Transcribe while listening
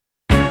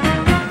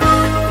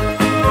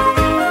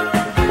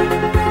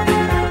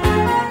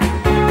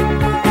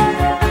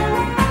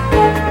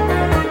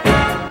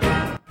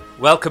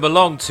Welcome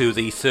along to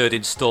the third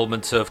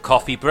instalment of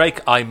Coffee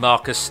Break. I'm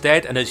Marcus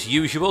Stead, and as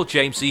usual,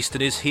 James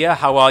Easton is here.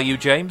 How are you,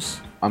 James?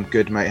 I'm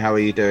good, mate. How are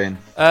you doing?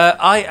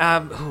 I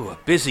am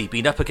busy,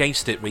 been up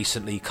against it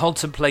recently,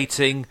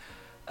 contemplating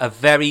a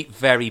very,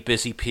 very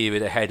busy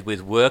period ahead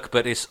with work,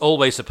 but it's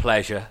always a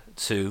pleasure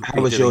to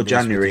How was your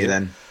January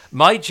then?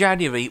 My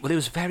January, well, it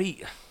was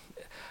very...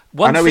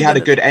 I know we had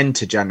a good end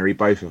to January,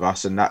 both of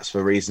us, and that's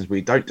for reasons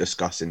we don't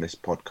discuss in this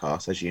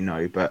podcast, as you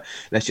know. But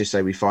let's just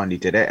say we finally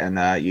did it, and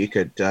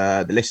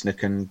the listener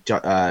can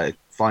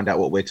find out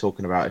what we're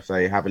talking about if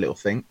they have a little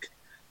think.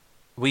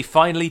 We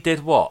finally did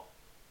what?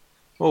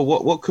 Well,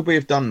 what could we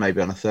have done maybe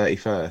on the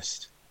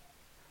 31st?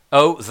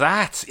 Oh,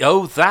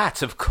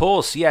 that, of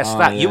course, yes,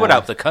 that. Yeah. You were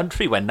out the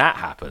country when that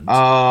happened.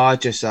 I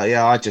just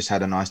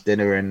had a nice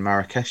dinner in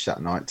Marrakesh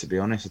that night, to be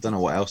honest. I don't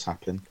know what else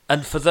happened.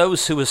 And for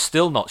those who are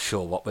still not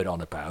sure what we're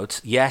on about,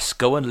 yes,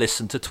 go and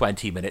listen to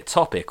 20 Minute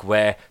Topic,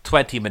 where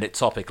 20 Minute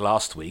Topic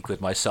last week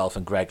with myself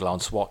and Greg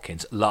Lance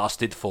Watkins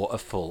lasted for a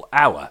full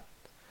hour.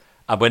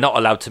 And we're not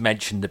allowed to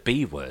mention the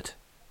B word.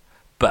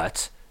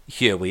 But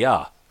here we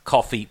are.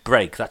 Coffee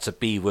break, that's a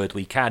B word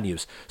we can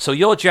use. So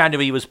your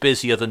January was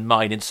busier than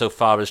mine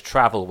insofar as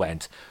travel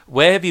went.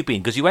 Where have you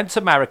been? Because you went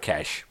to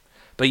Marrakesh,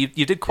 but you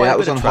did quite a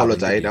bit of traveling.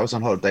 That was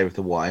on holiday with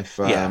the wife.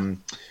 Yeah.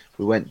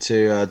 We went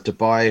to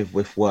Dubai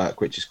with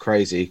work, which is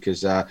crazy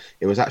because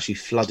it was actually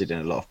flooded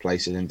in a lot of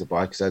places in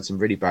Dubai because I had some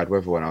really bad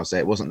weather when I was there.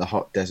 It wasn't the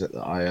hot desert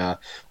that I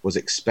was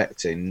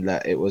expecting.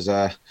 It was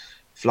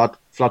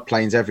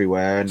floodplains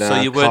everywhere. And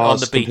so you weren't on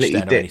the beach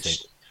then or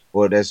anything?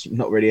 Well, there's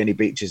not really any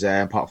beaches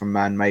there apart from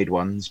man-made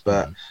ones.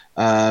 But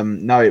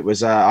no, it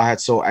was. I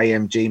saw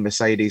AMG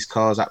Mercedes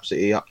cars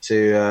absolutely up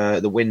to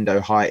the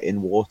window height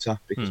in water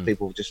because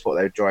people just thought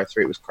they would drive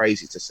through. It was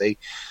crazy to see.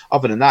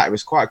 Other than that, it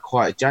was quite a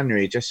quiet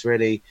January. Just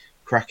really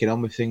cracking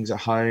on with things at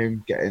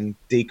home,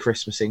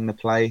 de-Christmasing the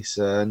place,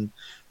 and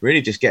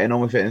really just getting on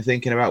with it and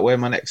thinking about where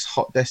my next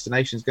hot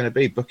destination is going to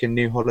be, booking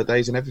new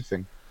holidays and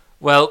everything.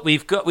 Well,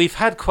 we've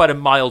had quite a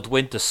mild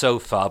winter so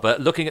far, but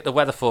looking at the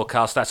weather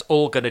forecast, that's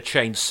all going to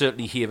change,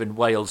 certainly here in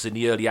Wales in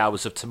the early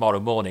hours of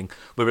tomorrow morning.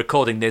 We're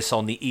recording this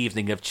on the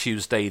evening of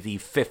Tuesday, the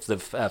 5th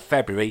of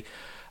February.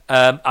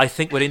 I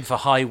think we're in for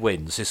high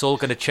winds. It's all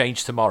going to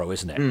change tomorrow,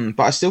 isn't it?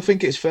 But I still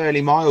think it's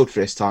fairly mild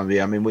for this time of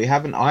year. I mean,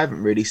 I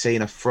haven't really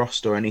seen a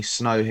frost or any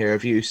snow here.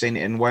 Have you seen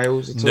it in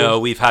Wales at all? No,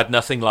 we've had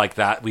nothing like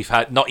that. We've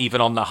had not even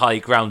on the high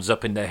grounds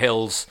up in the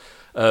hills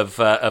of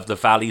the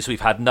valleys.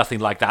 We've had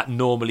nothing like that.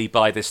 Normally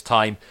by this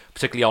time,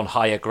 particularly on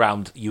higher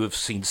ground, you have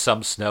seen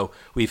some snow.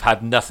 We've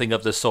had nothing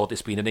of the sort.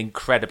 It's been an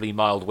incredibly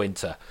mild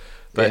winter.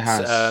 But, it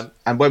has.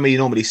 And when we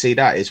normally see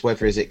that is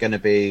whether is it going to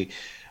be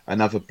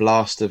another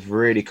blast of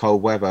really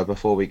cold weather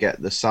before we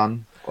get the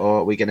sun,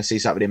 or are we going to see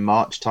something in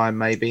March time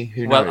maybe?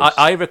 Who knows? Well,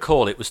 I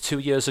recall it was 2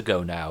 years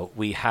ago now.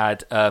 We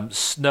had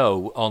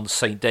snow on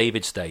St.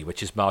 David's Day,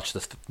 which is March the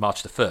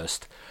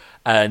 1st.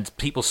 And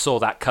people saw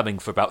that coming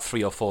for about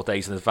 3 or 4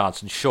 days in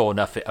advance, and sure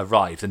enough, it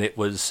arrived, and it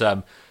was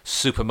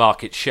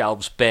supermarket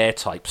shelves bare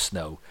type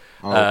snow.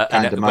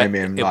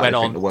 Pandemonium, I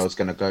think the world's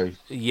going to go.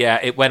 Yeah,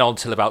 it went on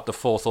till about the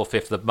 4th or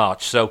 5th of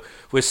March, so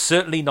we're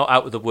certainly not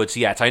out of the woods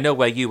yet. I know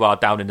where you are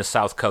down in the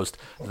south coast,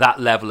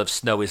 that level of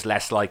snow is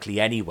less likely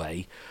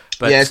anyway.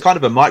 But yeah, it's kind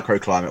of a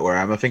microclimate where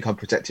I am. I think I'm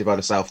protected by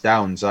the South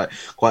Downs.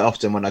 Quite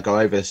often when I go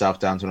over the South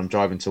Downs when I'm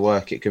driving to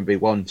work, it can be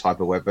one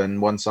type of weather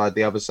and one side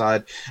the other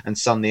side and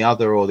sun the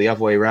other or the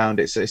other way around.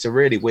 It's a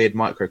really weird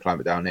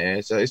microclimate down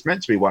here. So it's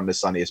meant to be one of the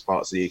sunniest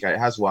parts of the UK. It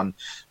has won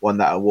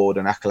that award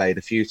and accolade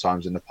a few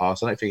times in the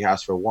past. I don't think it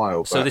has for a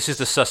while. So this is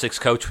the Sussex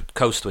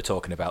coast we're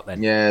talking about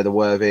then? Yeah, the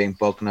Worthing,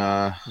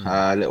 Bognor,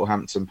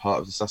 Littlehampton part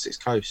of the Sussex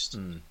coast.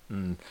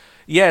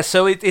 Yeah,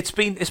 so it's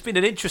been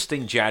an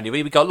interesting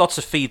January. We got lots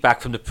of feedback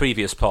from the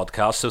previous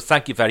podcast, so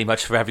thank you very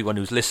much for everyone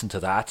who's listened to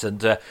that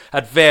and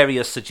had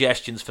various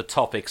suggestions for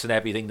topics and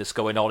everything that's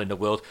going on in the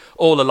world.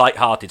 All the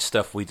light-hearted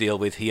stuff we deal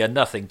with here,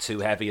 nothing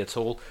too heavy at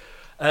all.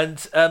 And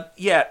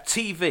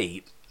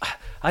TV.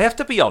 I have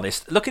to be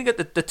honest, looking at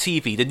the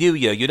TV, the new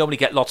year, you normally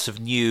get lots of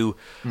new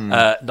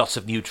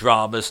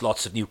dramas,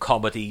 lots of new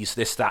comedies,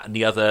 this, that and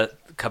the other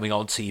coming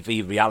on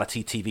TV,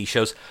 reality TV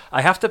shows.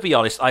 I have to be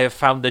honest, I have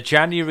found the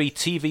January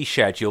TV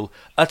schedule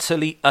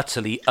utterly,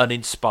 utterly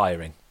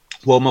uninspiring.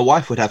 Well, my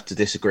wife would have to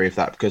disagree with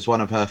that because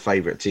one of her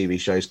favourite TV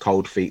shows,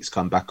 Cold Feet's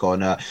come back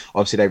on.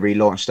 Obviously, they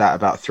relaunched that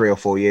about 3 or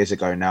 4 years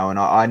ago now, and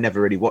I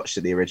never really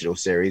watched the original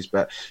series,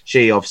 but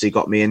she obviously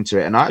got me into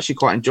it, and I actually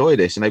quite enjoy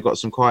this, and they've got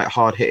some quite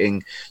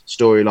hard-hitting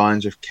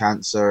storylines with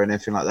cancer and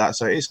everything like that,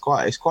 so it's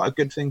quite a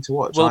good thing to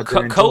watch. Well,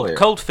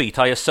 Cold Feet,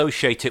 I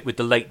associate it with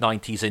the late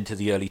 90s into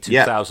the early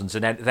 2000s,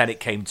 and then it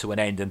came to an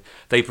end, and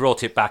they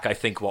brought it back, I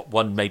think,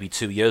 1, maybe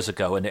 2 years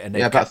ago. And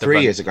about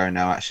 3 years ago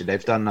now, actually.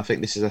 They've done, I think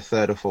this is a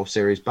 3rd or 4th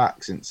series back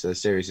since the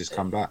series has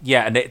come back.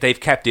 Yeah, and they've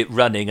kept it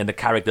running, and the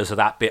characters are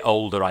that bit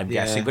older, I'm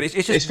guessing. But it's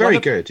just very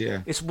good.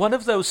 Yeah, it's one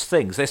of those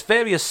things. There's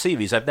various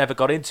series I've never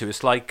got into.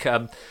 It's like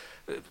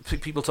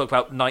people talk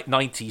about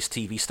 90s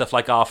TV stuff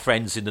like Our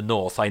Friends in the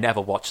North. I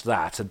never watched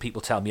that, and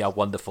people tell me how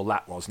wonderful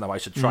that was. Now I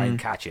should try and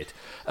catch it.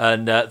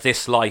 And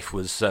This Life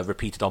was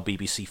repeated on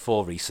BBC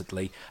 4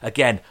 recently.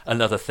 Again,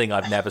 another thing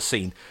I've never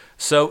seen.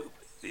 So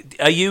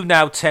are you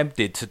now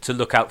tempted to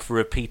look out for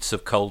repeats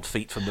of Cold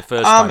Feet from the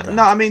first time round?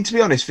 No, I mean, to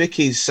be honest,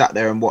 Vicky's sat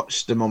there and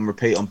watched them on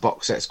repeat on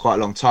box sets quite a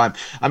long time.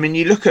 I mean,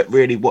 you look at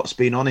really what's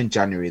been on in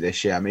January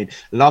this year. I mean,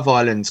 Love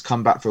Island's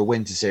come back for a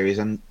winter series,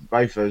 and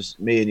both of us,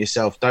 me and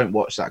yourself, don't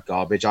watch that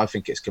garbage. I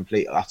think it's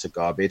complete utter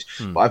garbage.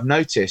 But I've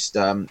noticed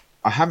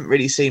I haven't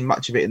really seen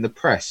much of it in the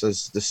press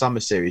as the summer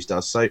series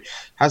does. So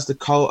has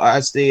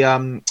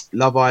the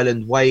Love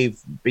Island wave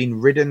been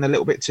ridden a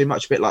little bit too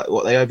much, a bit like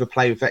what they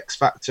overplay with X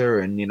Factor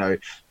and, you know,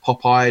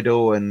 Pop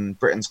Idol and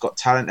Britain's Got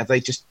Talent? Have they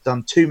just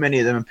done too many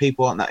of them and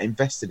people aren't that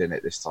invested in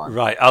it this time?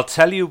 Right, I'll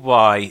tell you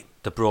why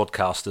the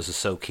broadcasters are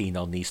so keen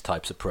on these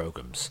types of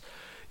programmes.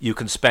 You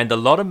can spend a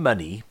lot of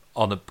money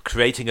on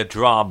creating a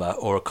drama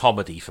or a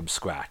comedy from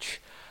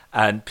scratch.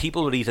 And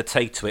people will either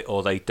take to it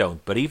or they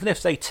don't. But even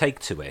if they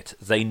take to it,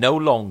 they no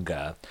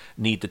longer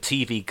need the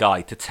TV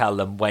guide to tell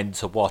them when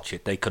to watch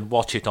it. They can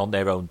watch it on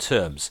their own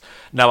terms.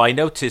 Now, I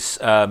notice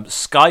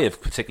Sky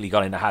have particularly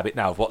got in the habit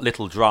now of what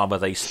little drama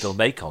they still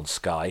make on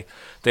Sky.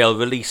 They'll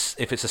release,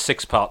 if it's a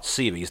 6-part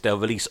series, they'll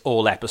release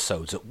all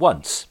episodes at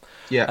once.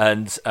 Yeah.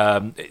 And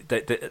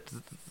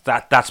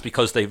that's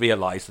because they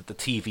realise that the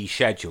TV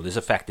schedule is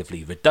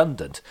effectively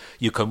redundant.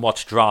 You can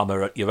watch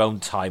drama at your own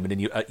time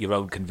and at your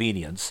own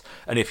convenience,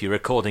 and if you're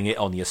recording it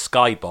on your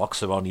Sky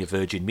box or on your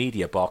Virgin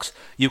Media box,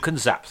 you can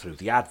zap through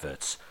the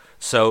adverts.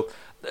 So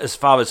as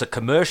far as a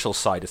commercial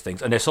side of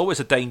things, and there's always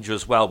a danger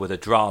as well with a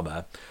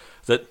drama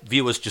that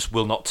viewers just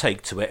will not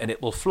take to it and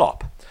it will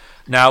flop.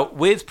 Now,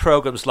 with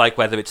programmes like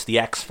whether it's the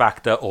X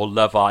Factor or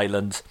Love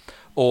Island,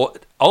 or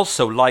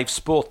also live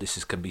sport,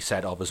 can be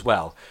said of as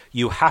well.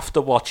 You have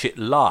to watch it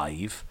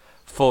live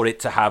for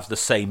it to have the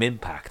same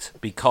impact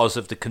because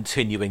of the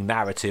continuing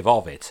narrative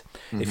of it.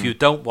 Mm-hmm. If you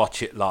don't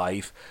watch it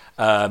live,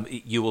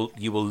 you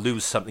will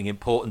lose something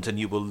important, and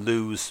you will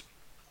lose.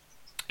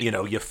 You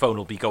know, your phone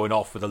will be going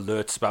off with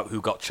alerts about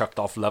who got chucked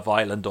off Love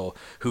Island or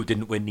who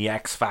didn't win the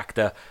X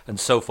Factor and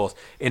so forth.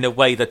 In a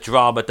way that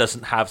drama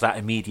doesn't have that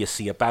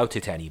immediacy about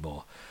it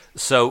anymore.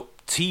 So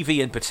TV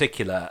in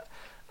particular.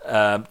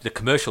 The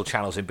commercial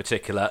channels in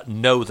particular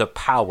know the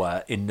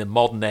power in the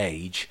modern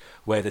age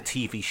where the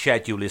TV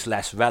schedule is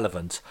less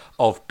relevant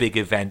of big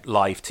event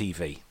live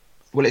TV.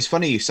 Well, it's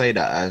funny you say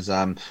that, as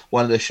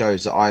one of the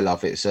shows that I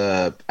love, it's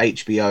a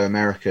HBO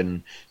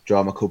American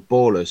drama called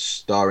Ballers,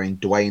 starring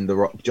Dwayne "The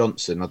Rock"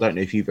 Johnson. I don't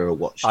know if you've ever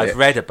watched it. I've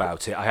read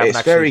about it. I haven't It's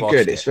actually very watched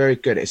good. it. It's very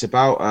good. It's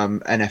about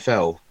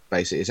NFL.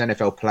 Basically, it's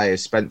NFL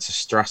players. Spencer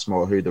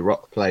Strassmore, who The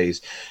Rock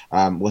plays,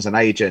 was an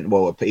agent.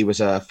 Well, he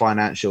was a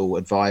financial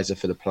advisor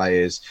for the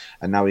players,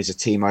 and now he's a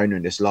team owner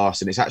in this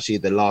last. And it's actually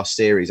the last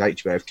series.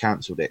 HBO have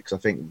cancelled it because I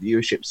think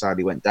viewership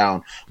sadly went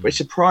down, which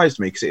surprised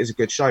me because it is a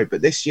good show.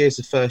 But this year's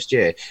the first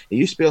year. It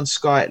used to be on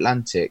Sky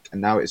Atlantic, and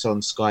now it's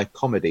on Sky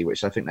Comedy,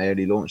 which I think they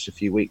only launched a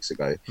few weeks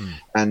ago.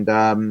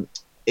 And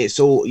it's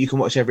all, you can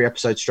watch every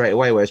episode straight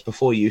away, whereas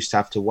before you used to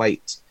have to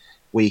wait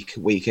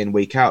week in,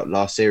 week out.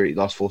 Last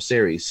 4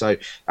 series, so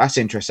that's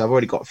interesting. I've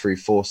already got through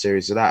 4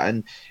 series of that,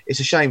 and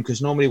it's a shame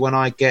because normally when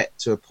I get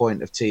to a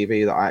point of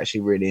TV that I actually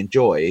really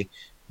enjoy,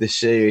 the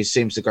series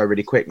seems to go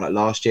really quick. Like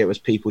last year it was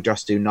People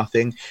Just Do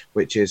Nothing,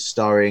 which is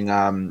starring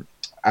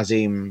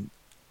Azim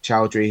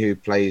Chowdhury, who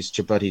plays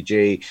Chabuddy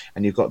G,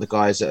 and you've got the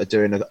guys that are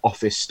doing an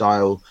office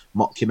style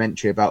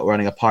mockumentary about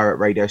running a pirate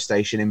radio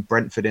station in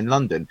Brentford in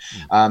London.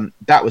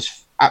 That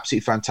was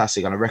absolutely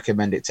fantastic, and I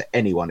recommend it to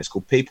anyone. It's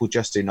called People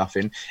Just Do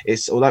Nothing.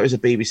 Although it was a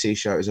BBC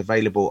show, it was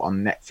available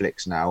on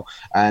Netflix now,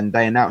 and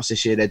they announced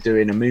this year they're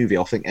doing a movie.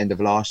 I think end of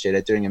last year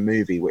they're doing a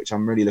movie, which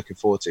I'm really looking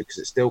forward to because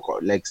it's still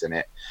got legs in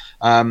it.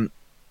 And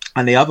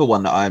the other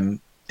one that I'm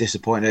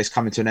disappointed is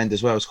coming to an end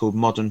as well. It's called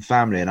Modern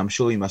Family, and I'm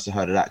sure you must have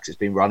heard of that because it's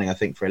been running, I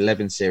think, for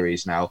 11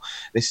 series now.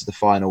 This is the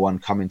final one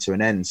coming to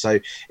an end. So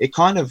it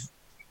kind of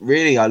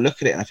really, I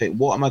look at it and I think,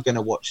 what am I going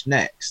to watch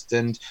next?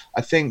 And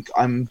I think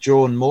I'm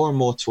drawn more and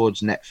more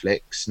towards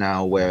Netflix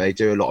now, where they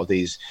do a lot of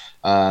these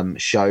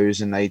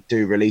shows and they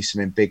do release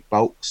them in big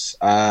bulks.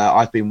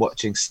 I've been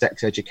watching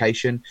Sex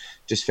Education,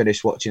 just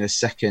finished watching a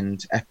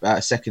second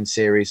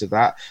series of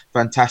that.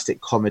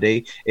 Fantastic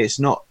comedy. It's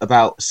not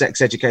about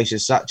sex education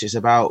as such, it's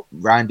about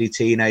randy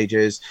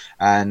teenagers,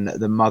 and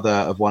the mother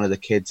of one of the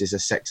kids is a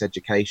sex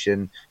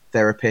education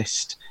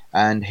therapist,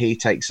 and he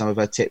takes some of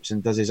her tips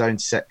and does his own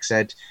sex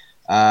ed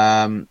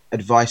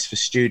advice for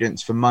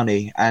students for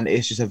money, and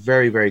it's just a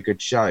very, very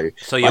good show.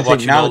 So you're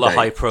watching all the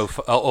high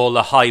profile, all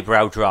the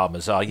highbrow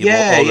dramas, are you?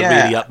 All the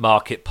really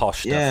upmarket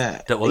posh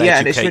stuff that will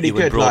educate really you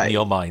and broaden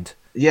your mind.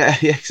 Yeah,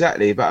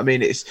 exactly. But I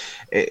mean,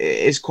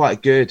 it's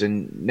quite good.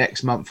 And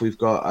next month we've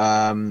got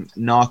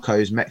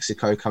Narcos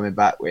Mexico coming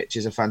back, which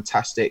is a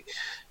fantastic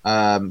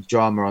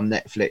drama on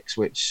Netflix,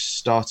 which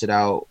started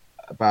out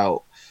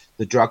about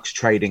the drugs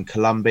trade in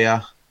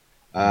Colombia.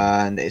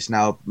 And it's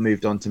now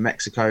moved on to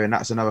Mexico, and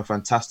that's another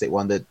fantastic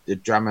one. The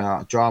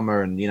drama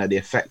and the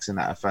effects in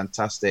that are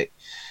fantastic.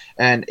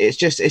 And it's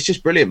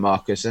just brilliant,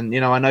 Marcus. And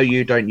I know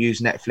you don't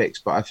use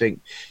Netflix, but I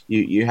think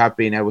you have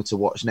been able to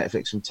watch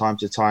Netflix from time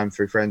to time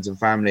through friends and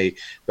family.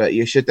 But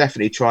you should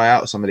definitely try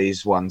out some of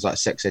these ones like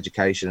Sex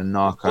Education and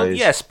Narcos. Well,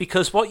 yes,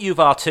 because what you've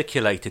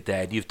articulated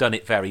there, and you've done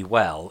it very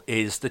well,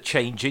 is the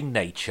changing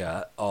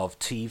nature of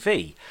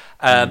TV.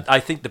 I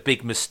think the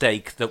big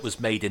mistake that was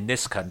made in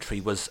this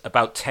country was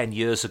about 10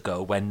 years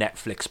ago when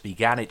Netflix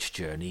began its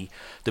journey.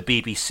 The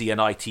BBC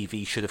and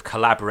ITV should have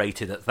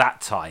collaborated at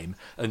that time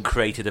and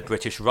created a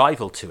British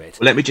rival to it.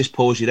 Well, let me just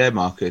pause you there,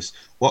 Marcus.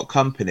 What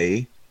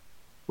company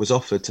was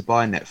offered to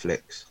buy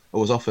Netflix,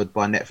 or was offered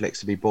by Netflix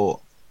to be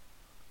bought?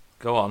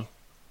 Go on.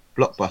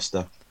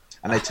 Blockbuster.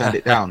 And they turned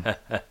it down.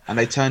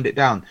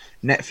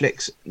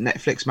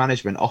 Netflix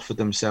management offered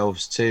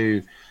themselves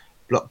to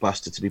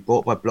Blockbuster to be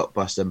bought by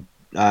Blockbuster.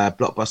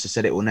 Blockbuster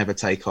said it will never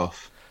take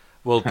off.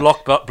 Well,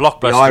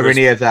 Blockbuster. The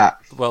irony of that.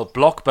 Well,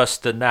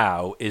 Blockbuster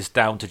now is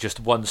down to just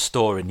one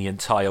store in the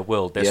entire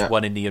world. There's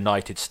one in the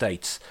United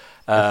States.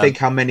 I think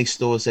how many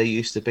stores there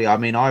used to be. I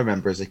mean, I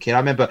remember as a kid. I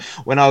remember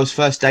when I was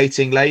first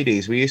dating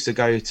ladies, we used to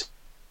go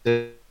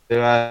to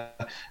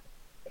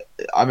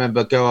I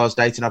remember a girl I was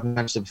dating up in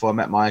Manchester before I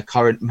met my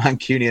current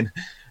Mancunian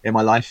in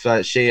my life. Me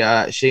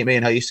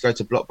and her used to go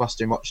to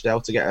Blockbuster in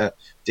Rochdale to get a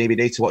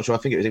DVD to watch. Or I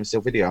think it was even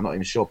still video. I'm not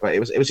even sure, but it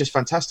was just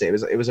fantastic.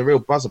 It was a real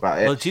buzz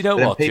about it. Well, do you know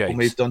what, people James?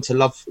 moved on to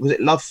Love. Was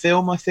it Love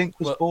Film? I think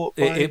was bought.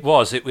 By... It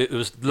was. It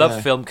was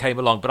Love Film came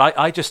along, but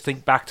I just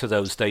think back to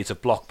those days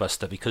of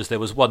Blockbuster because there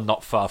was one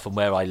not far from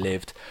where I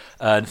lived,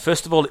 and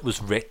first of all it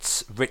was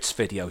Ritz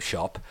Video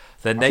Shop.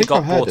 Then they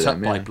got bought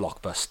up by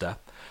Blockbuster.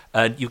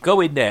 And you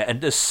go in there,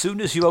 and as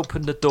soon as you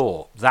open the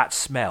door, that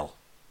smell.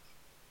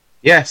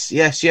 Yes.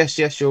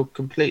 You're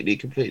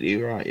completely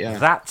right. Yeah.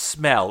 That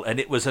smell, and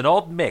it was an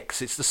odd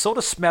mix. It's the sort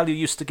of smell you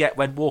used to get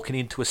when walking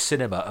into a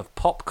cinema of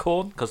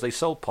popcorn, because they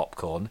sold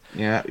popcorn.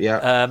 Yeah.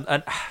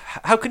 And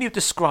how can you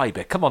describe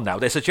it? Come on now.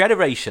 There's a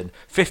generation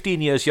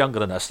 15 years younger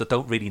than us that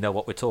don't really know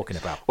what we're talking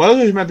about. Well, I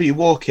always remember you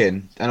walk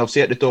in, and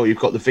obviously at the door you've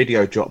got the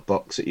video drop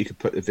box that you could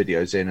put the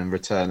videos in and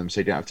return them,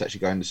 so you don't have to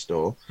actually go in the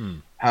store.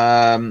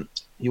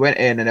 You went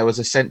in and there was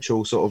a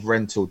central sort of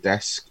rental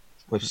desk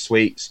with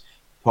sweets,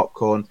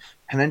 popcorn,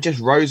 and then just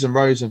rows and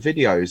rows of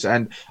videos.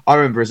 And I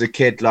remember as a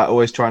kid, like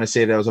always trying to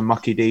see if there was a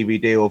mucky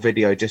DVD or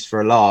video just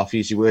for a laugh.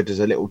 Usually would as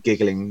a little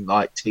giggling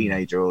like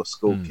teenager or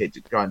school kid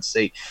to try and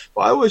see.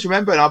 But I always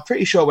remember, and I'm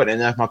pretty sure I went in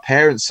there with my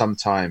parents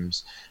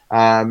sometimes.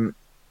 And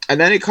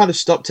then it kind of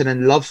stopped, and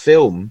then Love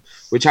Film,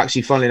 which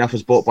actually, funnily enough,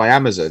 was bought by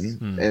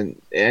Amazon,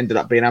 and it ended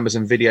up being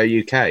Amazon Video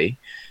UK.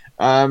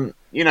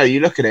 You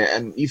look at it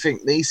and you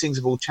think these things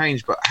have all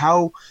changed, but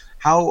how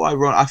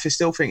ironic. I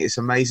still think it's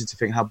amazing to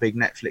think how big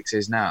Netflix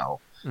is now.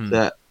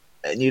 And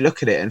you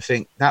look at it and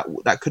think that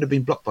could have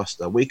been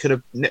Blockbuster.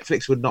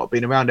 Netflix would not have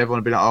been around. Everyone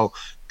would be like, oh,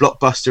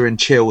 Blockbuster and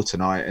chill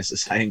tonight, as the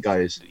saying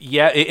goes.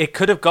 Yeah, it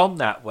could have gone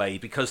that way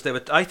because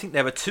I think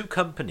there were two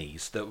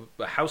companies that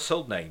were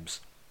household names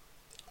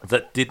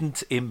that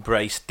didn't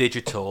embrace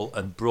digital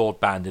and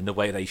broadband in the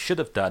way they should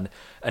have done,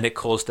 and it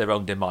caused their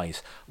own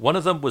demise. One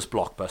of them was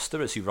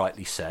Blockbuster, as you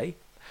rightly say.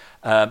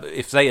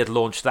 If they had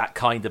launched that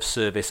kind of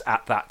service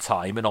at that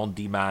time, an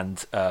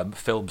on-demand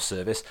film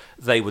service,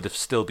 they would have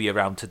still be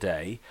around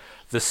today.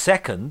 The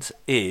second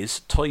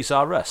is Toys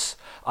R Us.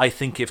 I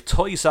think if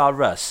Toys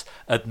R Us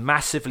had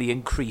massively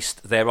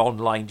increased their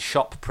online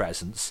shop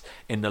presence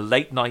in the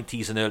late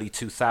 90s and early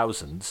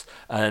 2000s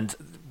and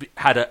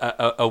had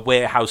a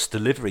warehouse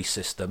delivery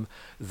system,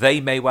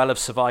 they may well have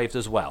survived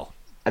as well.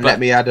 And let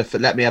me add a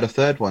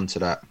third one to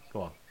that.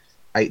 Go on.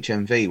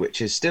 HMV, which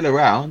is still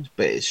around,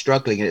 but it's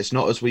struggling and it's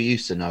not as we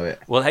used to know it.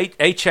 Well,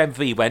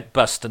 HMV went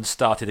bust and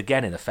started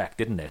again, in effect,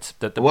 didn't it?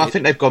 I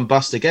think they've gone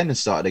bust again and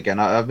started again.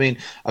 I think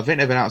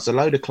they've announced a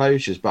load of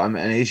closures, but and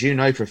as you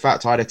know for a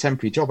fact, I had a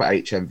temporary job at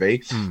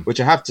HMV, which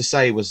I have to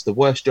say was the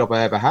worst job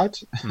I ever had.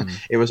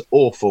 It was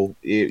awful.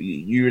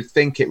 You would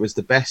think it was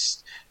the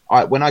best.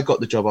 When I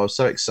got the job, I was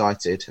so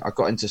excited. I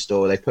got into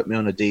store. They put me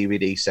on a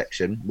DVD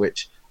section,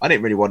 which I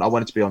didn't really want. I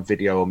wanted to be on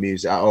video or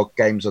music or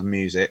games or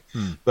music.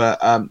 But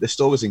the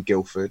store was in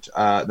Guildford.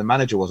 The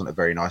manager wasn't a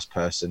very nice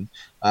person.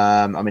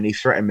 He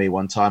threatened me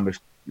one time with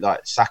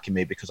like sacking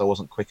me because I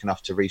wasn't quick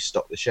enough to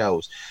restock the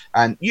shelves.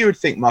 And you would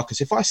think, Marcus,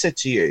 if I said,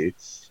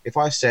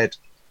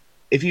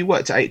 if you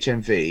worked at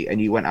HMV and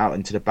you went out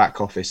into the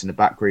back office and the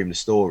back room, the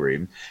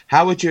storeroom,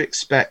 how would you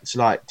expect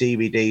like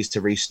DVDs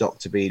to restock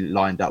to be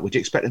lined up? Would you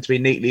expect them to be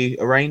neatly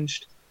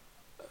arranged?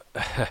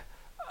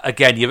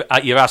 Again,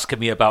 you're asking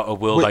me about a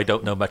world I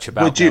don't know much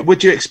about.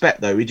 Would you expect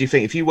though? Would you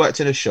think if you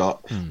worked in a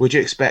shop, would you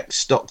expect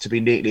stock to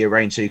be neatly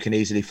arranged so you can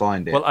easily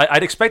find it? Well,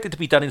 I'd expect it to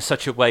be done in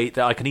such a way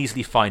that I can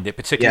easily find it,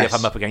 particularly if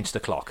I'm up against the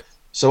clock.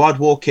 So I'd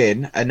walk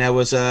in and there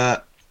was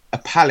a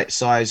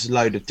pallet-sized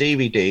load of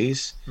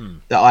DVDs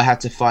that I had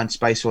to find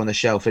space for on the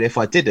shelf, and if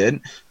I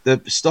didn't,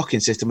 the stocking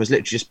system was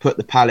literally just put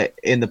the pallet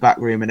in the back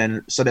room, and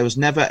then so there was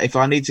never. If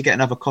I need to get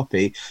another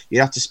copy,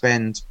 you'd have to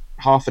spend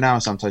half an hour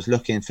sometimes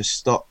looking for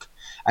stock.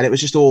 And it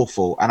was just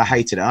awful, and I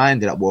hated it. And I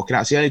ended up walking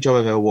out. It's the only job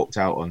I've ever walked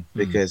out on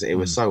because it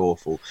was so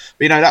awful.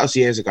 But that was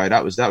years ago.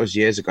 That was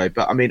years ago.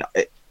 But I mean,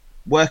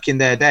 working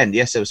there then,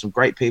 yes, there were some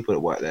great people that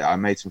worked there. I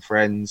made some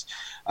friends,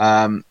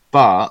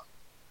 but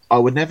I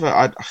would never.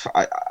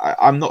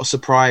 I'm not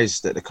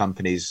surprised that the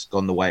company's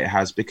gone the way it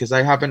has, because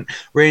they haven't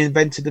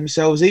reinvented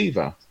themselves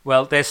either.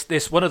 Well,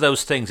 there's one of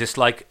those things. It's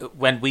like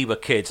when we were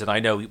kids, and I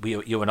know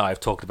you and I have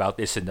talked about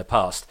this in the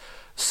past.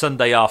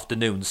 Sunday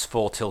afternoons,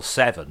 4 till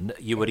 7,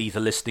 you were either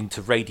listening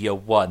to Radio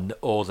 1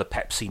 or the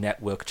Pepsi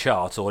Network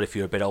chart, or if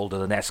you're a bit older,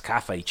 the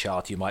Nescafe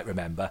chart, you might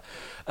remember.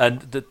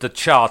 And the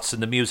charts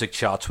and the music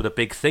charts were a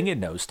big thing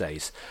in those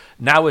days.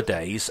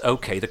 Nowadays,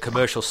 okay, the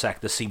commercial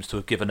sector seems to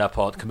have given up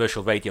on,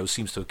 commercial radio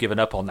seems to have given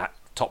up on that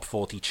top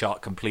 40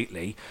 chart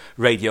completely.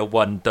 Radio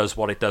 1 does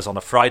what it does on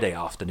a Friday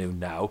afternoon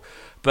now.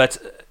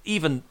 But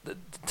even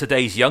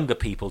today's younger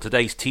people,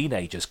 today's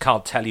teenagers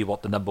can't tell you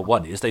what the number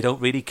one is. They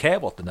don't really care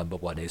what the number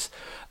one is.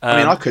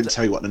 I couldn't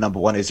tell you what the number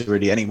one is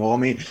really anymore. I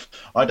mean,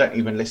 I don't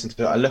even listen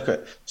to it. I look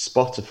at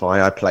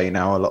Spotify, I play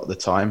now a lot of the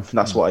time.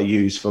 That's what I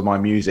use for my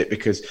music,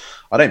 because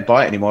I don't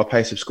buy it anymore. I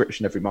pay a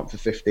subscription every month for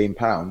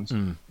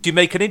 £15. You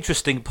make an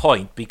interesting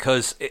point,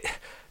 because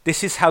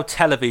this is how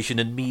television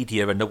and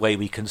media and the way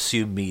we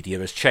consume media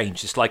has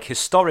changed. It's like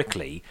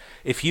historically,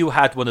 if you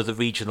had one of the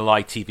regional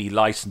ITV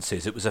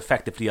licenses, it was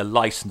effectively a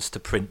license to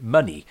print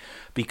money,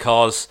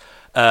 because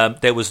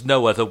there was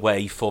no other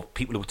way for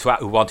people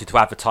who wanted to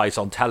advertise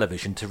on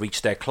television to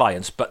reach their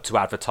clients but to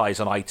advertise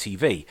on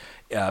ITV.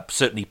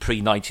 Certainly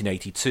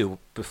pre-1982,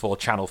 before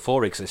Channel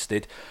 4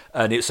 existed,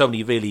 and it's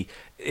only really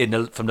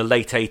from the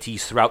late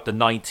 80s throughout the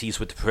 90s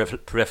with the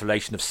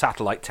proliferation of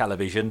satellite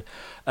television,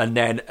 and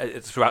then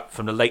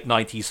from the late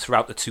 90s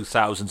throughout the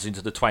 2000s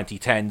into the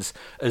 2010s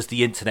as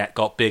the internet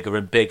got bigger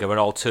and bigger and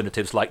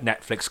alternatives like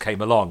Netflix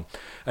came along.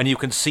 And you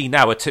can see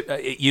now,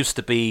 it used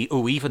to be,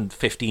 even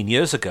 15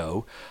 years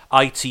ago,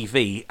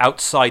 ITV,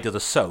 outside of the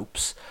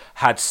soaps,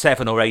 had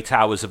 7 or 8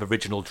 hours of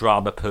original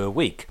drama per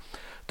week.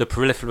 The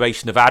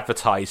proliferation of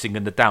advertising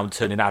and the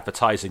downturn in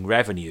advertising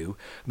revenue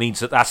means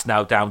that that's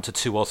now down to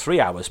 2 or 3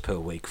 hours per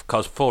week.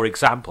 Because, for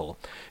example,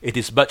 it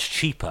is much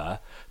cheaper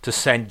to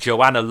send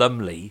Joanna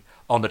Lumley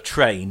on a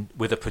train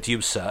with a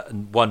producer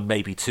and 1,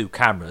 maybe 2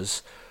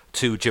 cameras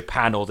to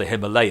Japan or the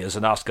Himalayas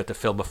and ask her to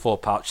film a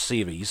 4-part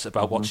series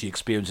about what she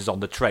experiences on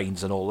the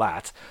trains and all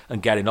that,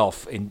 and getting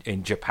off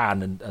in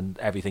Japan and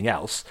everything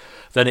else,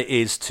 than it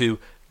is to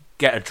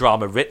get a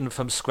drama written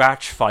from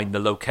scratch, find the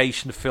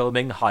location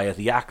filming, hire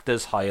the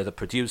actors, hire the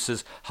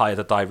producers, hire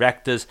the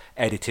directors,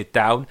 edit it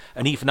down,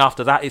 and even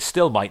after that it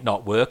still might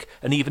not work,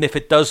 and even if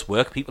it does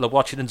work, people are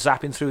watching and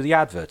zapping through the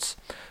adverts.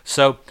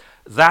 So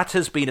that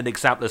has been an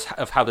example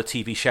of how the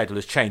TV schedule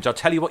has changed. I'll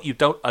tell you what,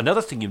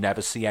 another thing you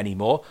never see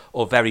anymore,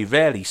 or very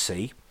rarely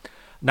see,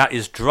 and that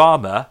is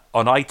drama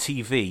on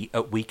ITV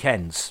at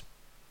weekends.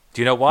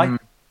 Do you know why?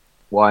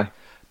 Why?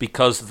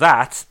 Because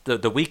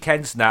the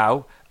weekends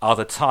now are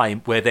the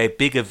time where their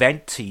big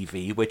event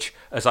TV, which,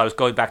 as I was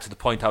going back to the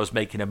point I was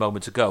making a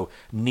moment ago,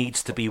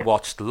 needs to be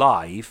watched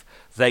live.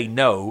 They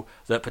know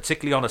that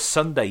particularly on a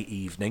Sunday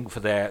evening for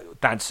their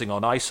Dancing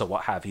on Ice or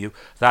what have you,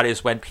 that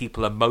is when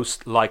people are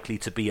most likely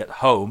to be at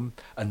home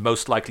and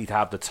most likely to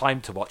have the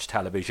time to watch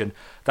television.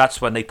 That's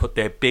when they put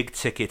their big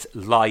ticket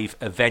live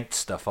event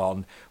stuff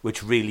on,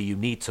 which really you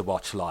need to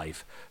watch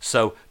live.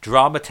 So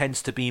drama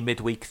tends to be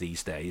midweek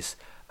these days,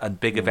 and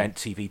big event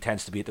TV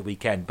tends to be at the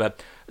weekend.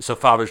 But so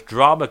far as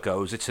drama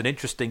goes, it's an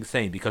interesting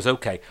thing, because,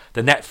 okay,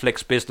 the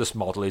Netflix business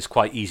model is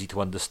quite easy to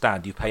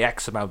understand. You pay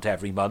X amount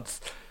every month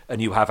and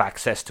you have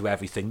access to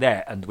everything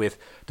there. And with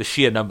the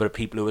sheer number of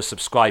people who are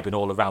subscribing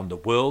all around the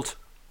world,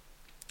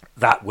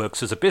 that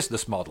works as a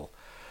business model.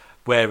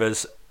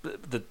 Whereas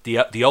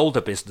the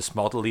older business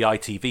model, the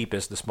ITV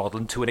business model,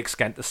 and to an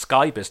extent the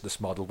Sky business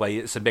model, where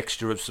it's a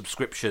mixture of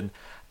subscription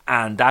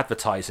and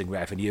advertising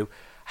revenue,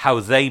 how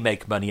they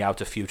make money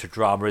out of future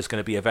drama is going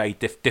to be a very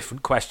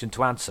different question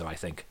to answer, I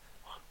think.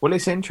 Well,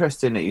 it's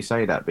interesting that you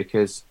say that,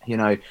 because,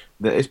 that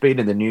it's been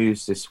in the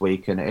news this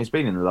week, and it's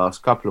been in the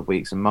last couple of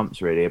weeks and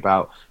months, really,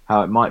 about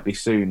how it might be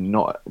soon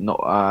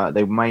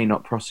they may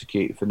not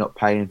prosecute for not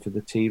paying for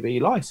the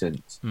TV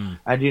license. And,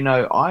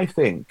 I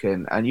think,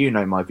 and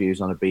my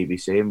views on the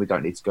BBC, and we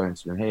don't need to go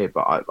into them here,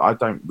 but I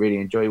don't really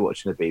enjoy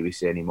watching the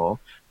BBC anymore,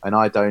 and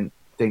I don't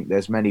think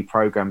there's many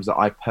programmes that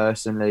I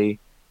personally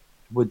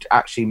would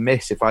actually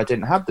miss if I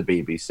didn't have the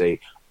BBC.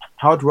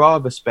 I'd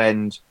rather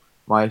spend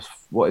my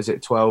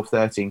 12,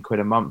 13 quid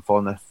a month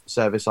on a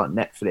service like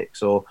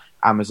Netflix or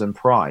Amazon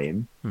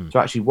Prime to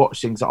actually watch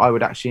things that I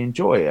would actually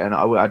enjoy. And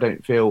I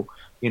don't feel,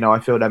 I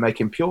feel they're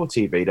making pure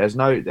TV. There's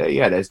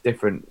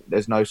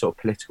no sort of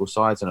political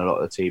sides in a lot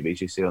of the TVs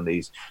you see on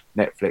these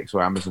Netflix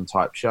or Amazon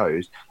type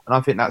shows. And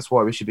I think that's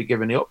why we should be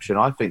given the option.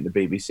 I think the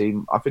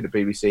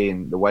BBC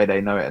and the way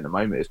they know it at the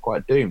moment is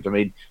quite doomed. I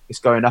mean, it's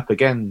going up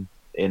again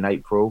in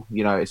April,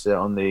 it's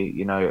on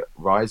the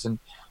rise, and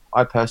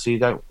I personally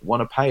don't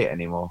want to pay it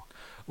anymore.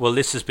 Well,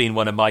 this has been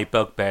one of my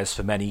bugbears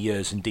for many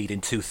years. Indeed,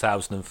 in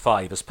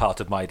 2005, as part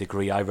of my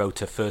degree, I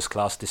wrote a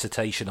first-class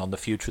dissertation on the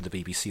future of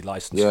the BBC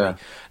licence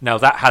fee. Now,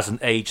 that hasn't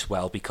aged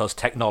well because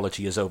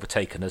technology has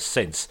overtaken us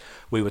since.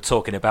 We were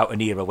talking about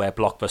an era where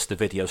Blockbuster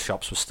video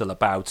shops were still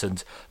about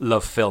and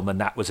Love Film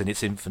and that was in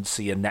its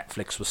infancy and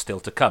Netflix was still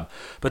to come.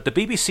 But the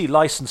BBC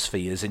licence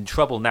fee is in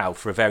trouble now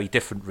for a very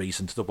different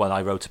reason to the one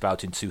I wrote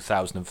about in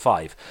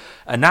 2005.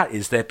 And that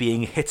is they're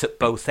being hit at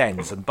both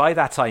ends. And by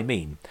that I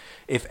mean,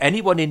 if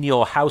anyone in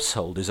your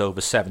household is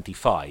over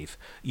 75,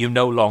 you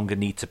no longer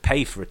need to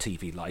pay for a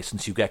TV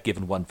licence, you get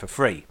given one for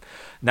free.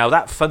 Now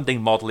that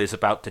funding model is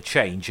about to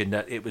change in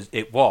that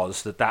it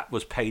was that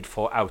was paid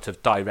for out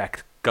of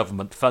direct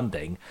government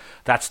funding.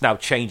 That's now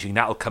changing.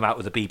 That'll come out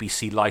of the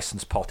BBC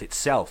licence pot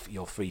itself,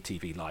 your free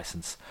TV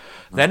licence.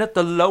 Then at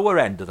the lower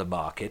end of the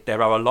market,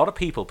 there are a lot of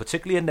people,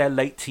 particularly in their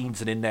late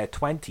teens and in their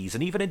 20s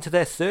and even into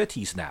their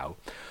 30s now,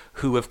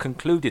 who have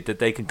concluded that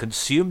they can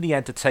consume the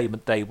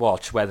entertainment they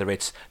watch, whether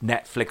it's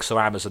Netflix or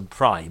Amazon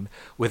Prime,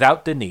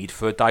 without the need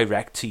for a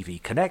direct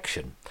TV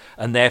connection.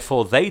 And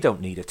therefore they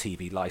don't need a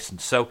TV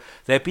licence. So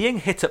they're being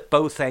hit at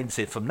both ends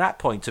from that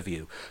point of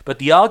view. But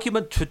the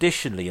argument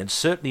traditionally, and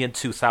certainly in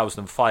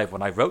 2005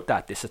 when I wrote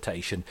that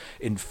dissertation,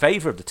 in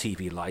favour of the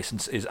TV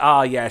licence is,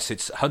 yes,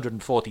 it's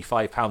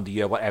 £145 a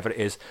year, whatever it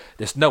is.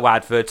 There's no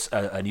adverts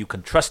and you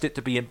can trust it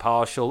to be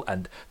impartial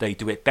and they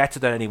do it better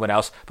than anyone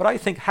else. But I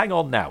think, hang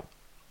on now.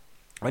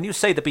 When you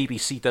say the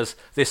BBC does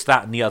this,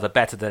 that and the other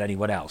better than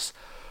anyone else,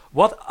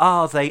 what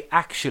are they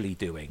actually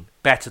doing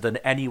better than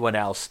anyone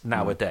else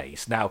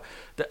nowadays? Now,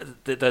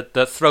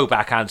 the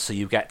throwback answer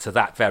you get to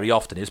that very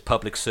often is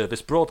public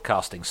service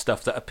broadcasting,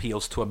 stuff that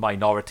appeals to a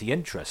minority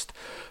interest.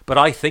 But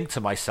I think to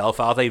myself,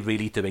 are they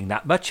really doing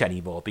that much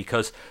anymore?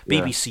 Because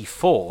BBC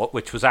 4,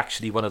 which was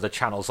actually one of the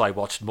channels I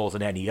watched more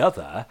than any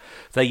other,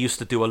 they used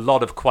to do a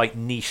lot of quite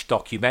niche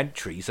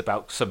documentaries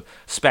about some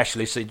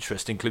specialist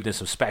interest, including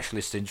some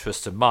specialist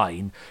interests of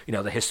mine,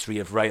 the history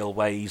of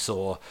railways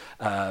or,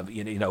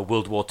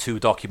 World War II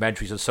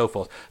documentaries and so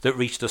forth, that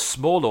reached a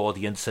small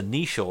audience, a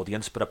niche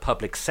audience, but a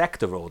public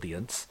sector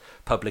audience,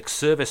 public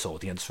service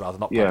audience rather,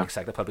 not public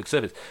sector, public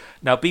service.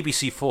 Now,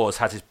 BBC 4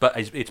 has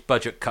its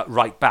budget cut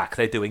right back.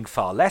 They're doing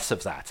far less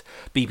of that.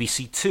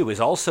 BBC 2 is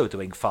also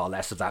doing far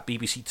less of that.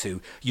 BBC 2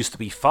 used to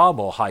be far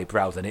more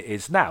highbrow than it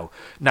is now.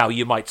 Now,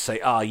 you might say,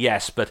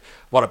 yes, but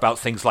what about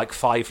things like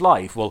 5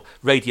 Live? Well,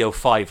 Radio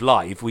 5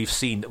 Live, we've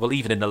seen,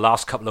 even in the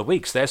last couple of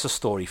weeks, there's a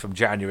story from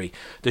January,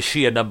 the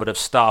sheer number of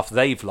staff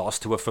they've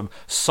lost who are from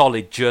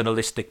solid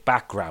journalistic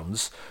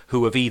backgrounds,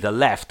 who have either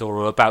left or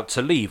are about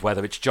to leave,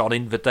 whether it's John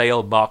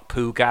Inverdale, Mark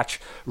Pugach,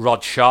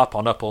 Rod Sharp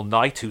on Up All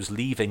Night, who's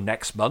leaving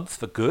next month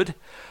for good.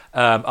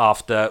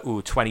 After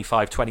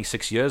 25,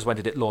 26 years. When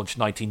did it launch?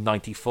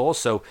 1994,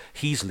 so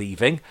he's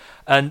leaving.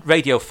 And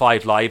Radio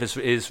 5 Live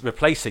is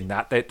replacing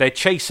that. They're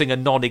chasing a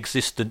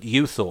non-existent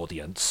youth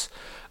audience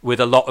with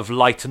a lot of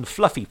light and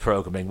fluffy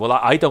programming. Well,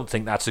 I don't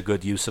think that's a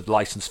good use of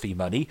licence fee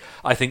money.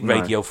 I think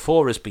Radio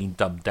 4 has been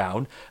dumbed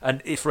down.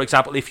 And if, for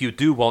example, if you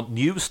do want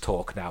news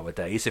talk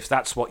nowadays, if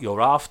that's what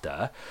you're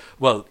after,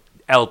 well,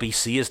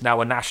 LBC is now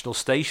a national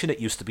station. It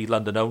used to be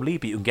London only,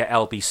 but you can get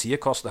LBC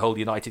across the whole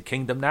United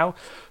Kingdom now.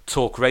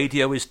 Talk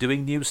Radio is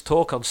doing news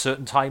talk on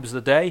certain times of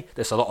the day.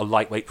 There's a lot of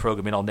lightweight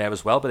programming on there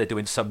as well, but they're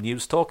doing some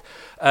news talk.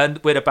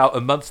 And we're about a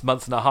month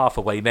and a half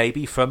away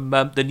maybe from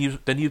the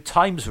new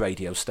Times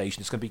radio station.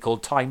 It's going to be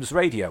called Times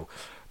Radio.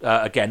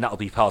 Again, that'll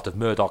be part of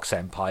Murdoch's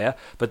empire,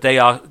 but they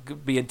are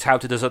being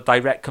touted as a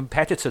direct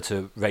competitor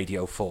to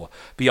Radio 4.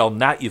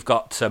 Beyond that, you've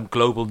got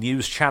global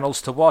news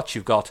channels to watch.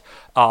 You've got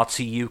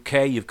RT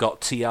UK, you've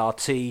got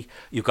TRT,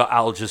 you've got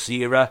Al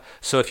Jazeera.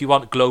 So if you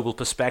want global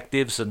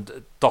perspectives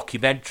and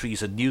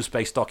documentaries and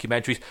news-based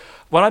documentaries,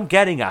 what I'm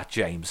getting at,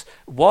 James,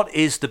 what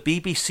is the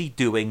BBC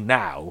doing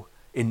now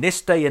in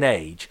this day and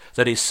age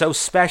that is so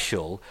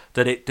special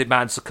that it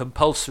demands a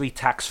compulsory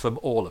tax from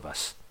all of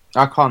us?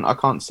 I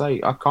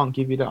can't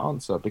give you that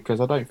answer because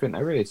I don't think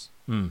there is.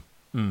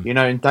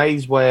 In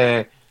days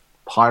where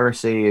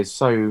piracy is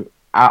so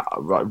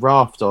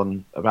raft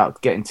on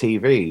about getting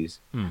TVs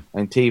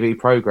and TV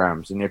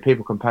programs, and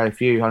people can pay a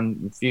few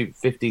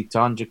 50 to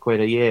 100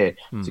 quid a year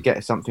to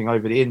get something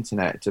over the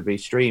internet to be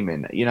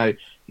streaming. Are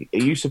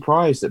you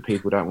surprised that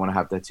people don't want to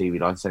have their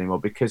TV license anymore?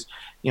 Because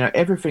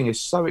everything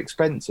is so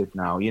expensive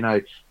now.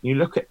 You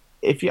look at,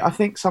 I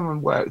think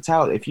someone worked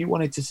out, if you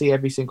wanted to see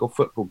every single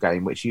football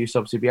game, which you used to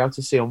obviously be able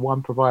to see on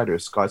one provider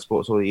of Sky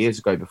Sports all the years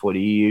ago before the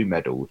EU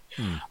meddled,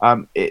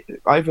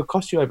 it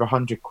cost you over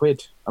 100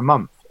 quid a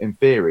month in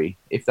theory,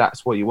 if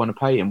that's what you want to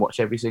pay and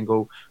watch every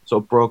single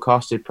sort of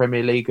broadcasted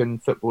Premier League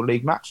and Football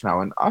League match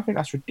now. And I think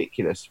that's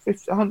ridiculous.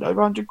 Over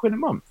 100 quid a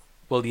month.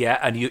 Well, yeah,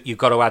 and you've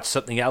got to add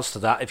something else to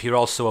that. If you're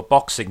also a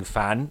boxing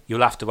fan,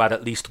 you'll have to add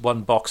at least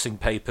one boxing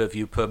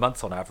pay-per-view per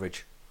month on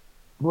average.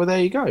 Well, there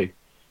you go.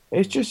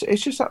 It's just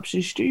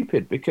absolutely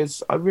stupid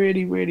because I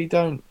really, really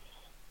don't.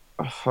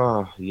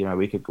 We're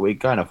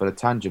going off on a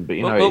tangent, but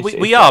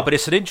we are, but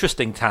it's an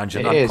interesting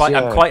tangent.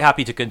 I'm quite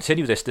happy to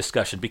continue this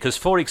discussion because,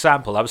 for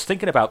example, I was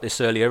thinking about this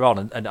earlier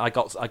on, and I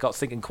got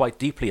thinking quite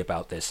deeply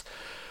about this.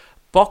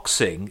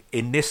 boxing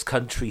in this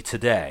country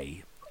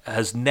today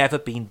has never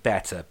been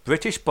better.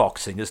 British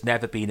boxing has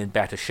never been in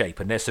better shape,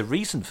 and there's a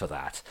reason for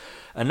that.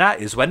 And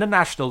that is when the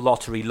National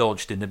Lottery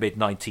launched in the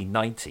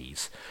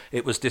mid-1990s,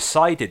 it was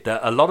decided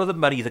that a lot of the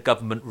money the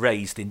government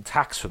raised in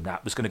tax from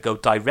that was going to go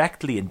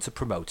directly into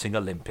promoting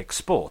Olympic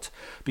sport.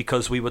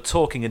 Because we were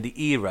talking in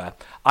the era,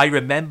 I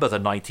remember the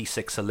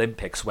 96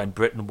 Olympics when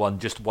Britain won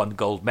just one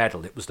gold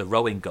medal. It was the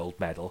rowing gold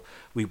medal.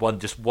 We won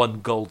just one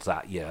gold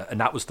that year,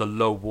 and that was the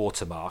low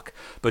watermark.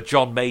 But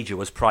John Major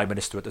was Prime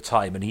Minister at the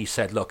time, and he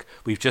said, look,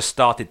 we've just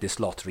started this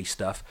lottery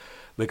stuff.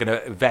 We're going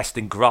to invest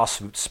in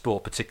grassroots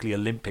sport, particularly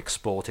Olympic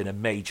sport, in a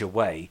major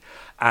way.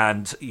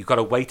 And you've got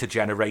to wait a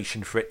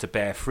generation for it to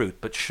bear fruit.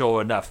 But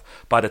sure enough,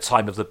 by the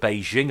time of the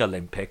Beijing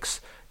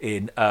Olympics,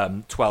 in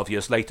 12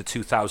 years later,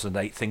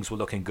 2008, things were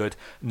looking good.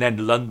 And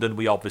then London,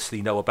 we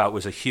obviously know about,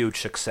 was a huge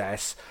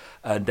success.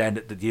 And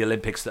then the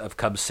Olympics that have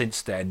come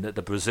since then,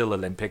 the Brazil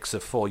Olympics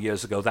of 4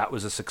 years ago, that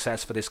was a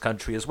success for this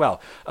country as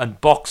well.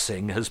 And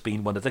boxing has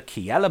been one of the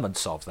key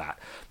elements of that.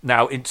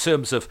 Now, in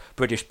terms of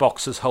British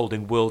boxers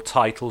holding world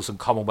titles and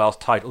Commonwealth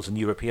titles and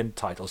European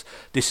titles,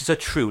 this is a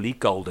truly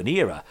golden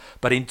era.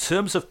 But in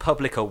terms of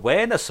public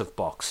awareness of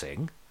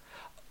boxing,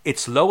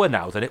 it's lower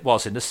now than it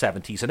was in the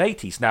 70s and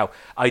 80s. Now,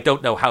 I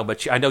don't know how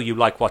much... I know you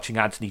like watching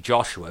Anthony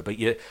Joshua, but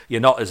you're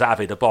not as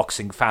avid a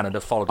boxing fan and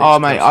have followed it. Oh,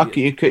 mate,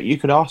 you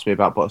could ask me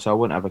about boxing. I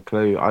wouldn't have a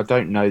clue. I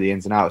don't know the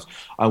ins and outs.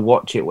 I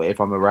watch it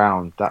if I'm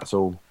around, that's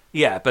all.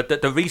 Yeah, but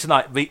the reason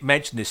I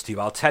mention this to you,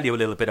 I'll tell you a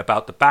little bit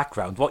about the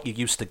background. What you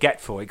used to get,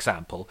 for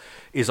example,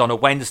 is on a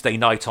Wednesday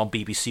night on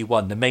BBC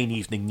One, the main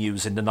evening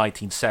news in the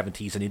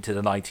 1970s and into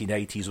the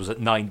 1980s was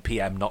at 9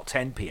 p.m, not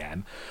 10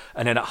 p.m.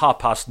 And then at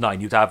 9:30,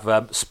 you'd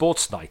have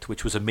Sports Night,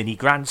 which was a mini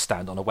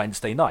grandstand on a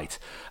Wednesday night.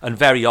 And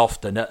very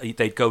often,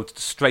 they'd go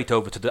straight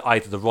over to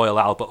either the Royal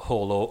Albert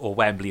Hall or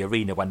Wembley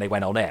Arena when they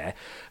went on air,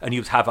 and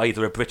you'd have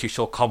either a British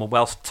or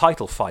Commonwealth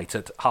title fight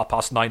at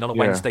 9:30 on a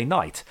Wednesday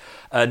night.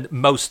 And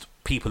most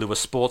people who were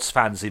sports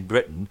fans in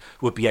Britain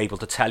would be able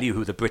to tell you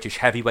who the British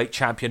heavyweight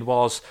champion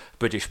was,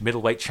 British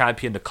middleweight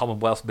champion, the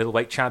Commonwealth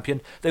middleweight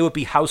champion. They would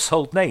be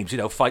household names,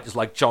 fighters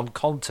like John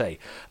Conte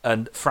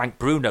and Frank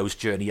Bruno's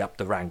journey up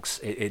the ranks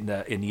in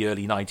the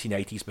early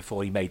 1980s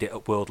before he made it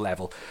at world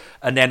level.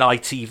 And then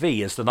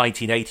ITV, as the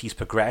 1980s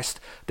progressed,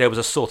 there was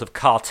a sort of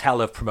cartel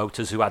of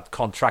promoters who had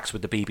contracts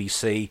with the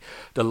BBC,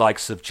 the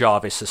likes of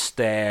Jarvis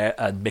Astaire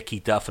and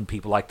Mickey Duff and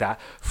people like that.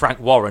 Frank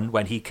Warren,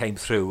 when he came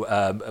through,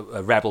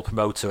 a rebel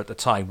promoter at the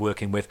time,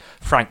 working with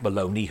Frank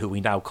Maloney, who we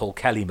now call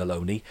Kelly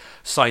Maloney,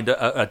 signed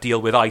a deal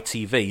with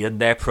ITV, and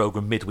their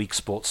programme Midweek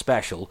Sports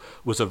Special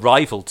was a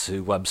rival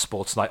to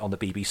Sports Night on the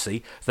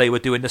BBC. They were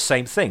doing the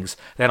same things.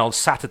 Then on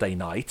Saturday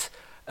night,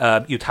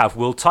 you'd have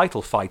world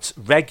title fights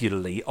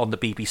regularly on the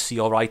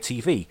BBC or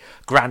ITV.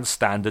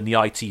 Grandstand and the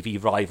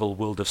ITV rival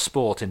World of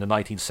Sport in the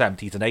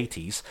 1970s and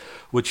 80s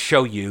would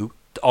show you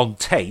on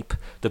tape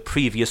the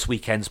previous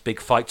weekend's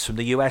big fights from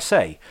the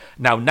USA.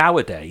 Now,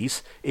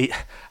 nowadays,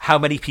 how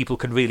many people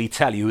can really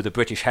tell you who the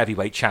British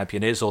heavyweight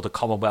champion is or the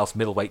Commonwealth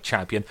middleweight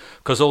champion?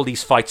 Because all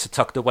these fights are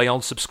tucked away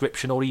on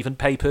subscription or even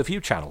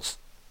pay-per-view channels.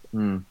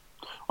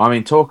 I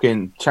mean,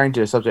 changing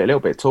the subject a little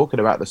bit, talking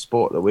about the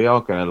sport that we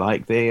are going to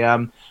like,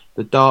 the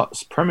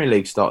Darts Premier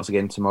League starts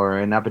again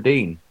tomorrow in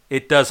Aberdeen.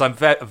 It does. I'm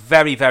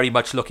very, very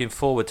much looking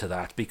forward to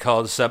that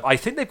because I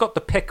think they've got the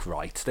pick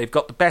right. They've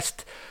got the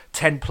best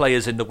 10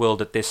 players in the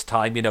world at this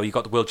time. You've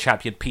got the world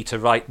champion Peter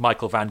Wright,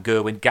 Michael van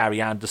Gerwen, Gary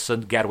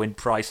Anderson, Gerwyn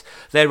Price.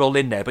 They're all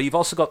in there. But you've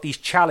also got these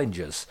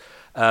challengers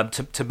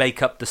to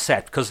make up the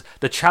set, because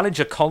the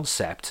challenger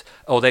concept,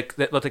 or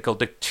what they call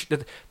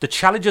the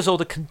challengers or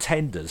the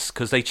contenders,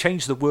 because they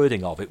changed the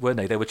wording of it, weren't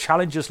they? They were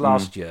challengers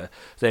last year,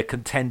 they're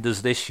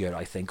contenders this year,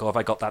 I think, or have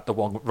I got that the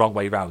wrong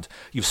way round?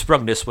 You've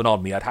sprung this one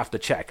on me, I'd have to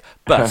check.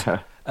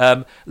 But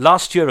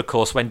last year, of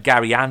course, when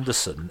Gary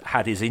Anderson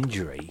had his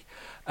injury,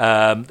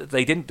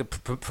 they didn't,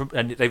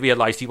 and they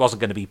realised he wasn't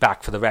going to be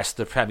back for the rest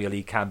of the Premier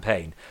League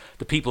campaign.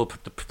 The people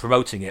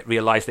promoting it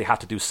realised they had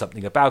to do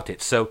something about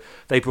it, so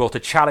they brought a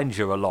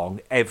challenger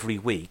along every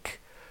week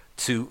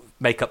to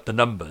make up the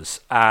numbers.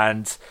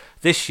 And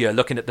this year,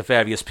 looking at the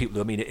various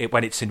people,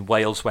 when it's in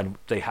Wales, when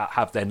they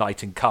have their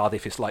night in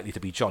Cardiff, it's likely to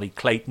be Johnny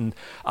Clayton.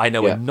 I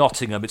know in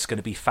Nottingham it's going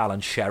to be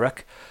Fallon Sherrock.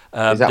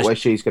 Is that where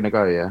she's going to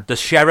go? Yeah, the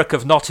Sherrock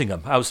of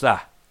Nottingham. How's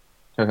that?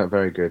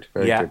 Very good.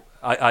 Very good.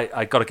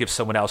 I got to give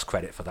someone else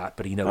credit for that,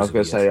 but he knows. I was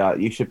going to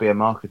say you should be a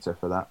marketer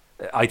for that.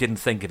 I didn't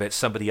think of it.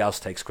 Somebody else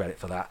takes credit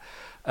for that.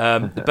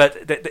 But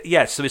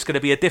so it's going to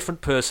be a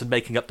different person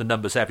making up the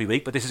numbers every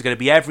week. But this is going to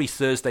be every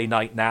Thursday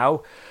night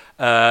now.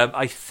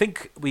 I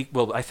think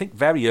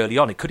very early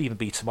on, it could even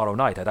be tomorrow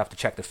night. I'd have to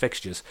check the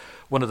fixtures.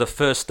 One of the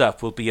first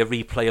up will be a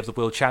replay of the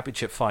World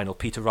Championship final,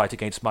 Peter Wright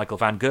against Michael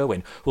van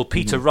Gerwen. Well,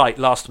 Peter Wright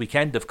last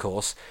weekend, of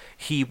course,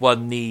 he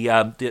won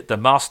the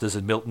Masters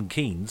in Milton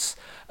Keynes.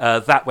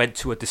 That went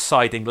to a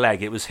deciding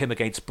leg. It was him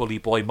against bully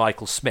boy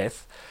Michael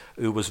Smith,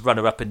 who was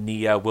runner-up in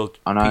the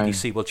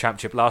PDC World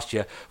Championship last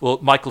year. Well,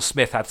 Michael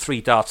Smith had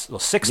 6 darts at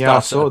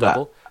a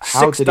double.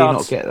 How did he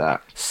not get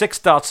that? 6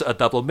 darts at a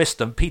double, missed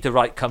them. Peter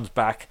Wright comes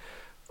back,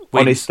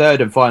 On his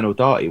third and final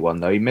dart he won,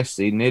 though.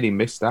 He nearly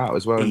missed out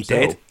as well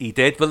himself. He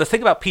did. Well, the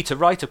thing about Peter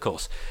Wright, of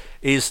course,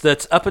 is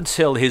that up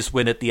until his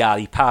win at the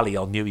Ali Pali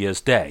on New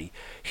Year's Day,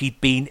 he'd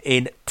been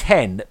in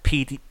 10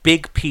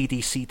 big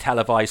PDC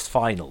televised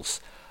finals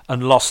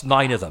and lost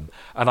 9 of them.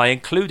 And I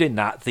include in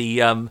that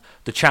the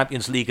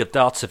Champions League of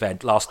Darts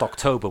event last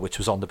October, which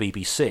was on the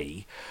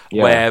BBC,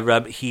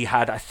 where he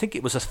had, I think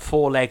it was a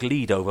 4-leg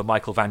lead over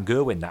Michael van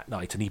Gerwen that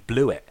night, and he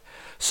blew it.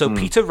 So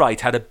Peter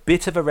Wright had a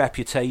bit of a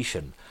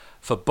reputation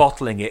for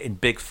bottling it in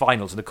big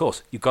finals. And of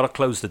course, you've got to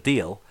close the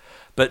deal.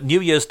 But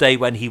New Year's Day,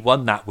 when he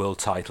won that world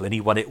title, and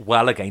he won it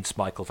well against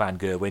Michael van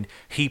Gerwen,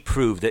 he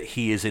proved that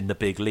he is in the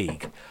big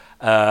league.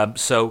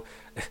 So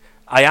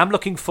I am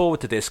looking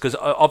forward to this, because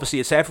obviously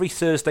it's every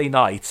Thursday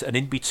night, and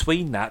in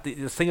between that,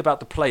 the thing about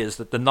the players,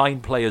 that the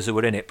 9 players who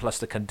are in it, plus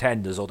the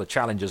contenders or the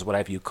challengers,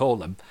 whatever you call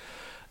them,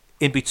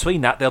 in between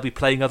that, they'll be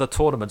playing other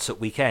tournaments at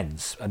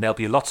weekends, and there'll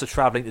be lots of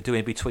travelling to do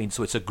in between.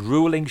 So it's a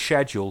gruelling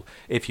schedule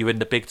if you're in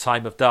the big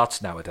time of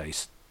darts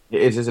nowadays.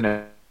 It is, isn't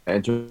it?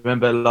 And do you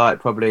remember, like,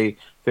 probably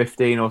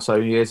 15 or so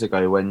years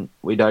ago when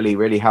we'd only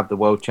really have the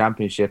World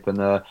Championship and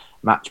the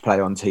match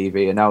play on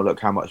TV, and now look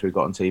how much we've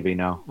got on TV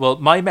now. Well,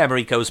 my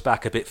memory goes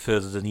back a bit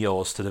further than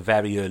yours to the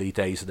very early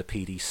days of the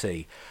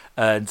PDC.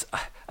 And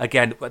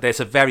again, there's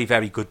a very,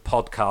 very good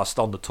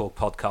podcast on the Talk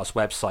Podcast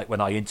website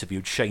when I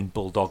interviewed Shane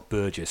Bulldog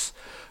Burgess,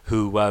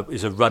 who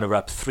is a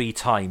runner-up 3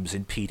 times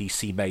in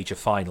PDC major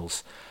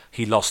finals.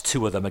 He lost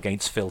 2 of them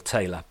against Phil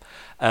Taylor,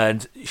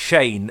 and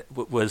Shane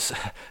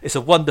it's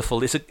a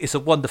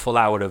wonderful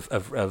hour of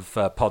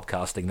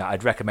podcasting that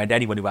I'd recommend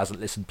anyone who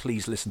hasn't listened,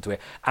 please listen to it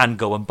and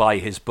go and buy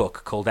his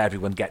book called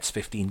Everyone Gets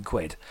 15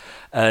 Quid.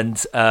 And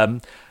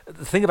the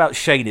thing about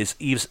Shane is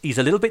he's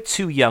a little bit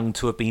too young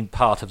to have been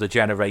part of the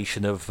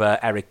generation of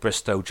Eric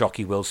Bristow,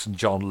 Jockey Wilson,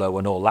 John Lowe,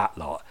 and all that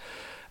lot.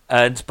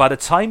 And by the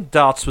time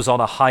darts was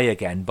on a high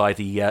again by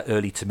the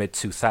early to mid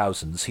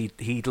 2000s,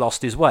 he'd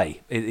lost his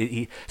way.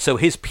 So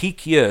his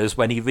peak years,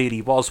 when he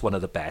really was one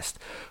of the best,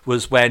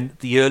 was when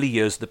the early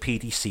years of the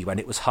PDC, when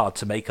it was hard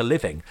to make a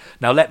living.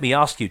 Now let me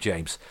ask you,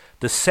 James,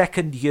 the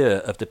second year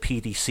of the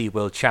PDC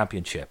World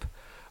Championship,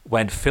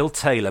 when Phil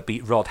Taylor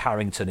beat Rod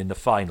Harrington in the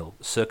final,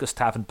 Circus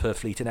Tavern,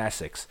 Purfleet in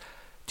Essex,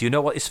 do you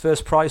know what his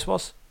first prize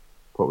was?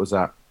 What was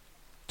that?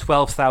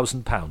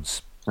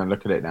 £12,000. And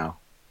look at it now.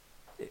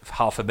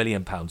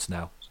 £500,000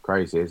 now. It's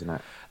crazy, isn't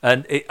it?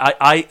 And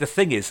the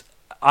thing is,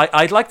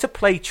 I'd like to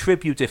play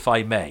tribute, if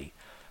I may,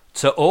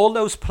 to all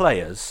those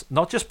players,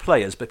 not just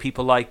players, but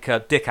people like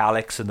Dick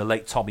Alex and the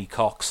late Tommy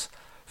Cox,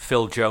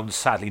 Phil Jones,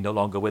 sadly no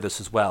longer with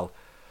us as well,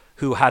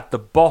 who had the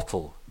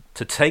bottle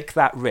to take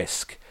that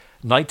risk,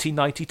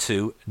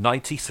 1992,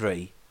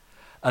 93,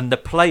 and the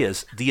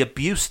players, the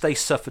abuse they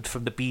suffered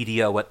from the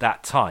BDO at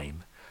that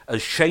time,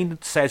 as Shane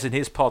says in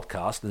his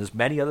podcast, and as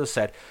many others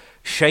said,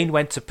 Shane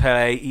went to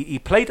play. He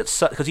played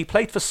because he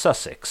played for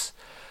Sussex,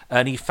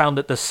 and he found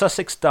that the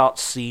Sussex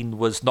darts scene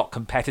was not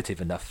competitive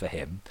enough for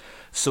him,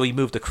 so he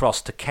moved across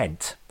to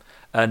Kent,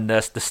 and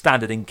the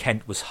standard in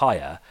Kent was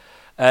higher.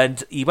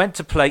 And he went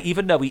to play,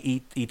 even though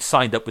he'd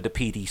signed up with the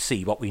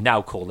PDC, what we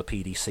now call the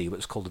PDC, what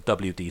was called the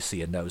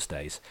WDC in those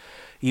days.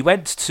 He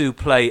went to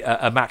play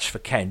a match for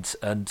Kent,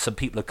 and some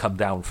people had come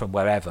down from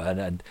wherever,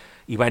 and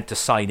he went to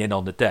sign in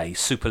on the day,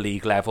 Super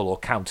League level or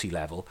county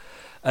level.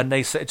 And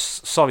they said,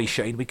 sorry,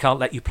 Shane, we can't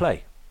let you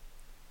play,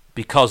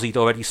 because he'd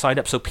already signed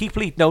up. So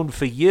people he'd known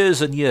for years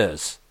and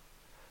years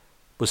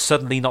was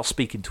suddenly not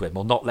speaking to him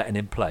or not letting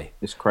him play.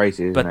 It's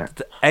crazy, isn't it?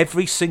 But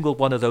every single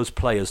one of those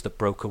players that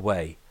broke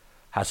away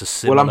has a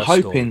similar Well, I'm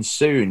hoping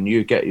soon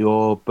you get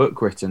your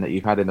book written that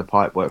you've had in the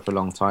pipework for a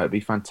long time. It'd be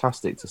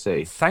fantastic to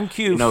see. Thank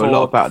you. You know a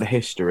lot about the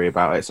history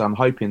about it, so I'm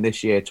hoping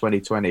this year,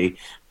 2020,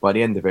 by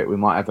the end of it, we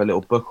might have a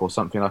little book or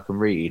something I can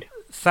read.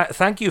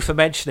 Thank you for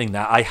mentioning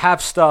that. I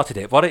have started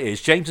it. What it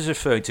is, James is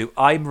referring to,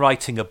 I'm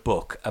writing a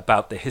book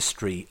about the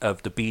history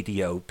of the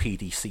BDO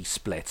PDC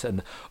split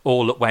and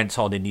all that went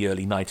on in the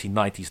early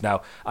 1990s.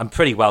 Now, I'm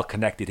pretty well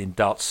connected in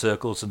darts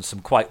circles, and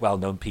some quite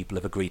well-known people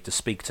have agreed to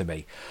speak to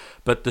me.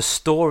 But the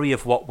story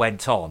of what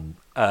went on,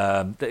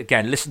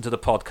 again, listen to the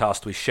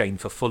podcast with Shane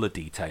for fuller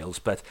details.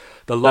 But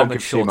the long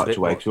and short of it,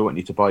 because we want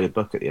you to buy your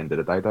book at the end of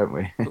the day, don't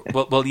we?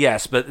 well,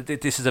 yes, but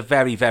this is a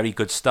very, very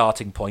good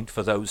starting point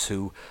for those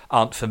who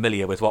aren't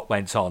familiar with what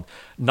went on.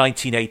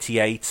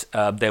 1988,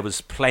 there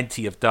was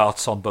plenty of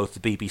darts on both the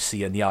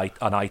BBC and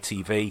on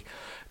ITV.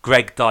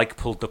 Greg Dyke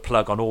pulled the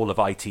plug on all of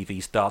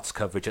ITV's darts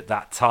coverage at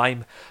that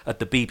time. At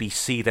the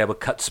BBC, there were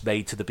cuts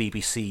made to the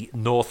BBC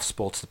North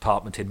Sports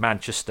Department in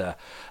Manchester.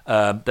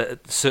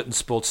 Certain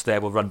sports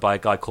there were run by a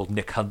guy called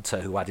Nick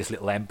Hunter, who had his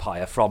little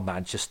empire from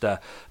Manchester.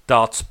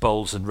 Darts,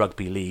 bowls and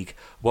rugby league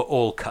were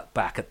all cut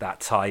back at that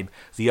time.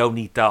 The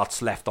only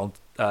darts left on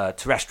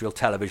terrestrial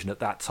television at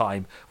that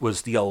time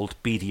was the old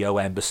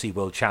BDO Embassy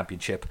World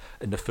Championship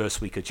in the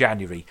first week of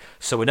January.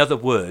 So in other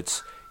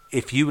words,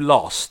 if you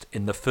lost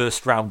in the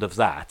first round of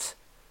that,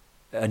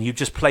 and you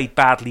just played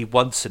badly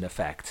once in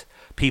effect,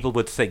 people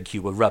would think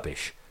you were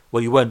rubbish.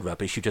 Well, you weren't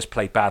rubbish, you just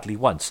played badly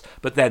once.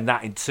 But then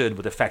that in turn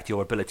would affect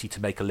your ability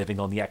to make a living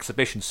on the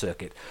exhibition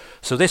circuit.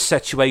 So this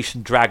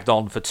situation dragged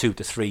on for 2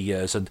 to 3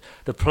 years, and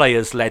the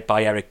players, led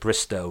by Eric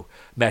Bristow,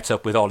 met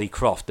up with Ollie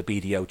Croft, the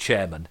BDO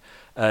chairman,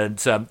 and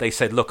they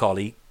said, look,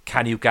 Ollie,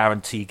 can you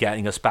guarantee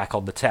getting us back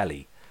on the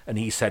telly? And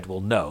he said,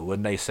 well, no.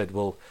 And they said,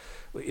 well,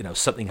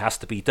 something has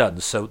to be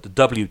done. So the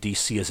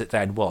WDC, as it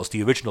then was,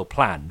 the original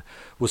plan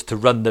was to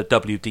run the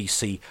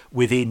WDC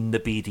within the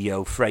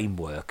BDO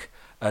framework,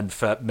 and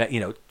for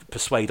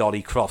persuade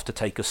Ollie Croft to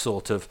take a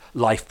sort of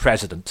life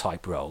president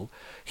type role.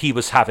 He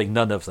was having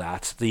none of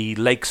that. The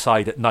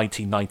Lakeside at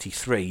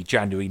 1993,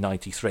 January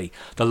 93,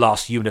 the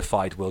last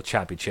unified World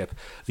Championship,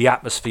 the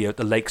atmosphere at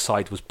the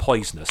Lakeside was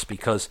poisonous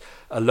because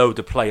a load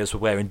of players were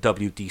wearing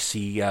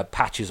WDC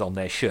patches on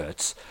their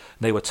shirts.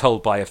 And they were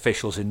told by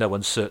officials in no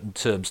uncertain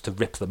terms to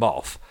rip them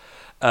off.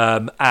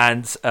 And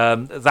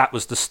that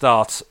was the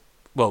start.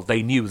 Well,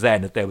 they knew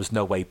then that there was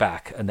no way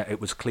back, and that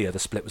it was clear the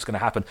split was going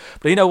to happen.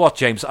 But you know what,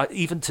 James?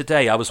 Even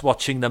today, I was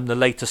watching the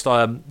latest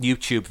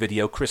YouTube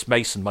video Chris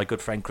Mason, my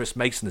good friend Chris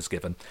Mason, has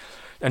given,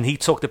 and he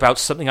talked about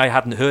something I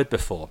hadn't heard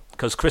before,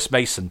 because Chris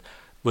Mason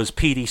was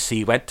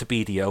PDC, went to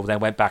BDO,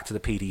 then went back to the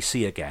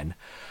PDC again,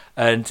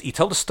 and he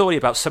told a story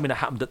about something that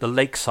happened at the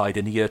Lakeside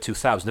in the year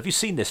 2000. Have you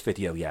seen this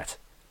video yet?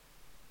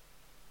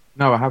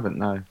 No, I haven't,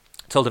 no.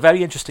 Told a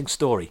very interesting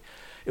story.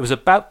 It was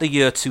about the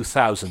year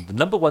 2000. The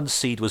number 1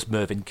 seed was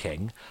Mervyn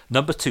King.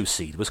 Number 2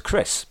 seed was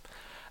Chris.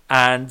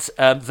 And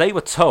they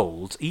were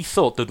told, he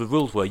thought that the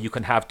rules were you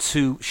can have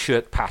 2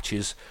 shirt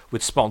patches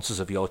with sponsors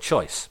of your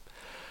choice.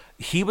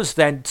 He was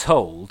then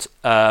told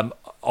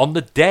on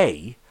the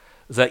day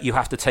that you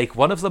have to take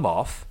one of them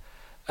off,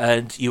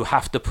 and you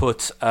have to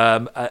put,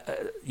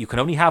 you can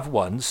only have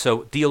one,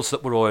 so deals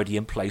that were already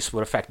in place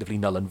were effectively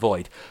null and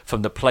void.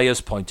 From the players'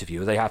 point of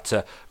view, they had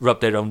to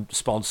rub their own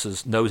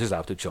sponsors' noses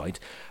out of joint,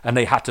 and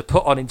they had to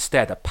put on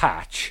instead a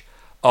patch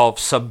of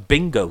some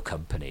bingo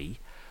company,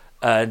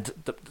 and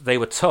they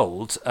were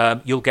told,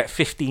 you'll get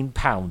 £15,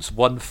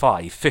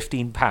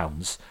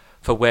 £15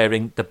 for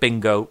wearing the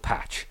bingo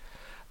patch.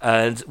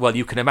 And, well,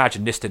 you can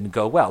imagine this didn't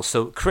go well.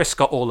 So Chris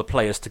got all the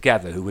players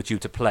together who were due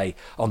to play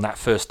on that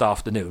first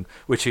afternoon,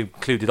 which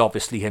included,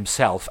 obviously,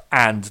 himself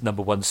and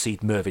number 1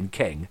 seed Mervyn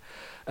King.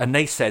 And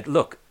they said,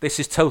 look, this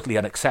is totally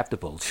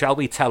unacceptable. Shall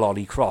we tell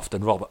Ollie Croft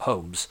and Robert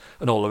Holmes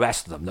and all the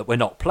rest of them that we're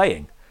not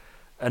playing?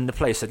 And the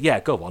players said, yeah,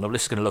 go on. Well,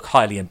 this is going to look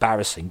highly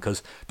embarrassing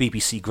because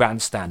BBC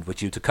Grandstand were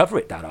due to cover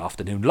it that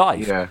afternoon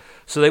live. Yeah.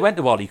 So they went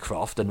to Ollie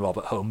Croft and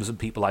Robert Holmes and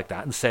people like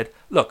that and said,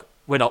 look,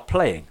 we're not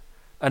playing.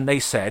 And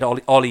they said,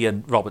 Ollie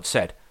and Robert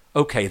said,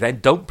 OK, then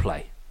don't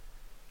play.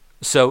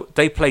 So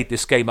they played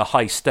this game of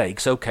high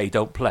stakes, OK,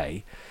 don't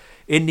play.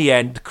 In the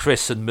end,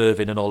 Chris and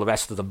Mervyn and all the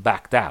rest of them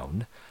backed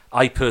down.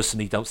 I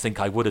personally don't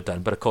think I would have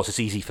done, but of course it's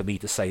easy for me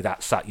to say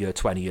that sat here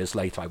 20 years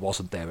later. I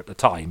wasn't there at the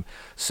time,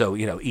 so,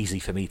 easy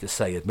for me to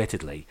say,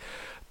 admittedly.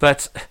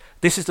 But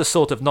this is the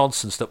sort of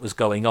nonsense that was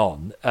going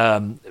on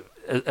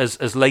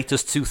as late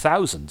as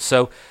 2000.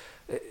 So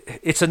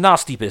it's a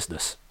nasty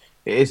business.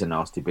 It is a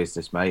nasty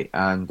business, mate,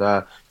 and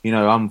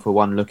I'm for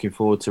one looking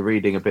forward to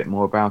reading a bit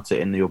more about it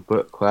in your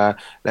book.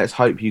 Let's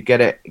hope you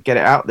get it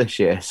out this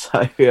year.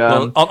 So,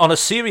 well, on a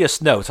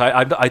serious note,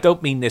 I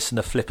don't mean this in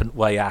a flippant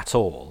way at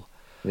all.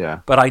 Yeah.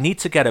 But I need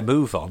to get a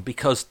move on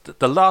because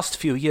the last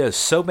few years,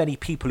 so many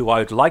people who I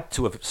would like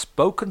to have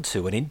spoken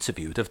to and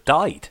interviewed have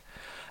died.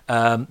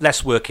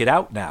 Let's work it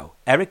out now.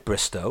 Eric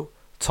Bristow,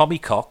 Tommy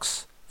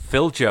Cox,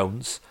 Phil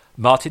Jones,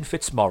 Martin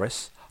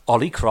Fitzmaurice,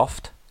 Ollie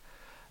Croft.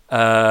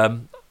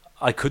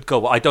 I could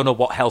go. I don't know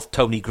what health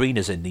Tony Green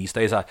is in these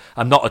days.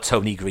 I'm not a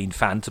Tony Green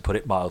fan, to put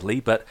it mildly,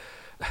 but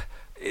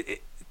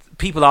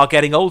people are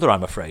getting older,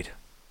 I'm afraid.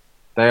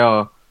 They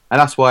are. And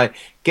that's why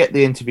get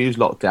the interviews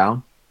locked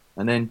down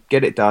and then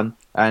get it done.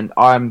 And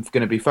I'm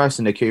going to be first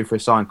in the queue for a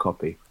signed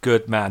copy.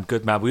 Good man,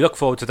 good man. We look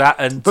forward to that.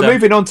 But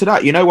moving on to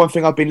that, one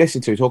thing I've been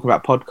listening to, talking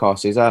about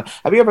podcasts, is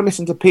have you ever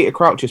listened to Peter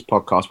Crouch's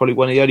podcast? Probably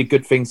one of the only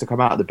good things to come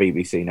out of the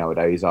BBC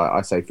nowadays,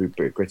 I say through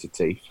Gritted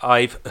Teeth.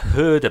 I've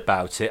heard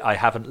about it. I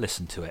haven't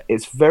listened to it.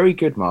 It's very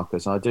good,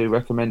 Marcus. I do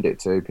recommend it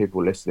to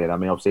people listening. I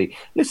mean, obviously,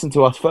 listen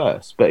to us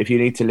first. But if you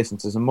need to listen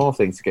to some more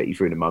things to get you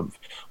through the month,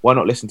 why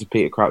not listen to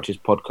Peter Crouch's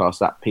podcast,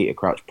 that Peter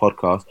Crouch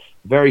podcast?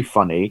 Very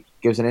funny,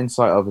 gives an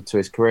insight over to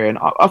his career. And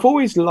I've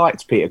always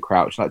liked Peter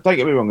Crouch. Like, don't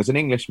get me wrong, as an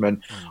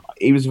Englishman,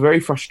 he was a very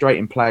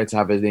frustrating player to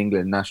have in the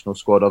England national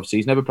squad. Obviously,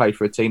 he's never played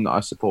for a team that I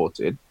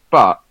supported.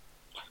 But,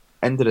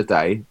 end of the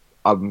day,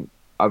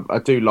 I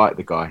do like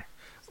the guy.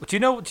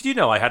 Did you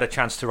know I had a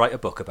chance to write a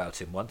book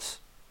about him once?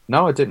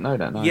 No, I didn't know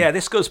that, no. Yeah,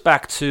 this goes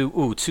back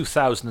to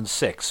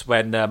 2006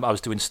 when I was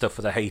doing stuff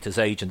for the Haters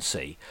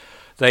Agency.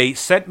 They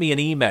sent me an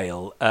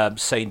email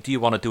saying, do you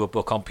want to do a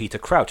book on Peter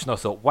Crouch? And I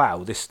thought,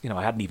 wow, this,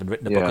 I hadn't even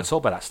written a book at all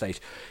by that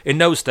stage. In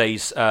those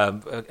days,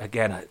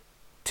 again,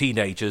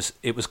 teenagers,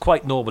 it was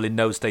quite normal in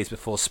those days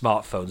before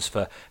smartphones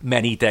for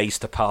many days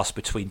to pass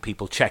between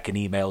people checking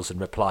emails and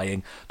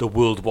replying. The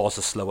world was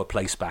a slower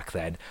place back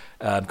then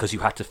because you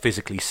had to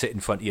physically sit in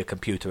front of your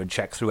computer and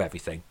check through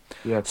everything.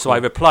 Yeah, so I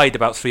replied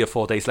about 3 or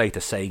 4 days later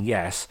saying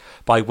yes,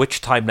 by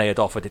which time they had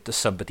offered it to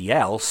somebody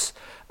else,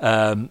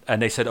 and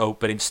they said, oh,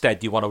 but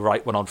instead you want to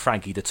write one on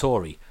Frankie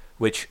Dettori,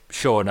 which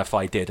sure enough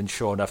I did, and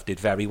sure enough did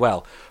very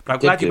well. But I'm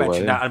glad you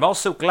mentioned that. I'm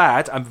also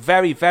glad, I'm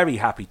very, very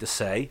happy to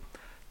say,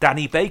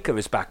 Danny Baker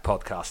is back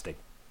podcasting.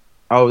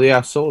 Oh yeah,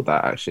 I saw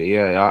that actually.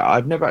 Yeah,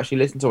 I've never actually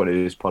listened to one of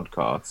his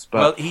podcasts, but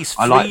well, he's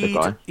freed, I like the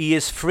guy. He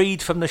is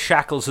freed from the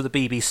shackles of the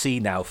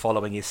BBC now,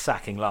 following his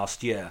sacking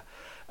last year.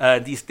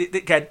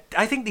 Again,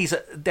 I think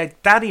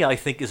Danny, I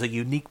think, is a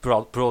unique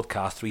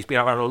broadcaster. He's been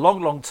around a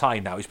long, long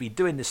time now. He's been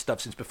doing this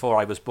stuff since before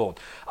I was born.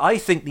 I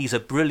think these are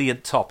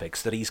brilliant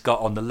topics that he's got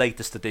on the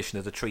latest edition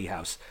of the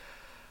Treehouse.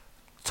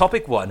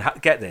 Topic 1,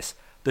 get this: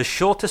 the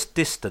shortest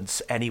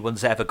distance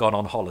anyone's ever gone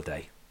on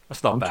holiday.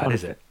 That's not bad,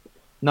 is it?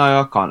 No,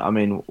 I can't. I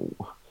mean,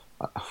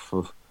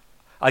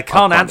 I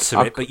can't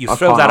answer it, but you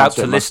throw that out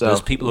to listeners,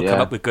 people will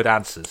come up with good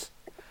answers.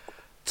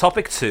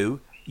 Topic 2,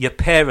 your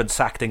parents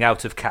acting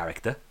out of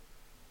character.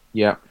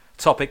 Yeah.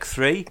 Topic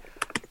 3,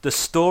 the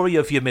story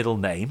of your middle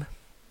name.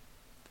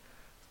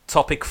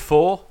 Topic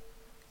 4,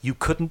 you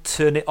couldn't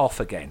turn it off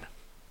again.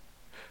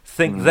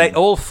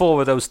 All 4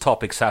 of those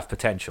topics have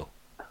potential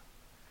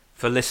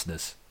for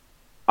listeners.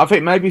 I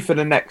think maybe for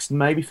the next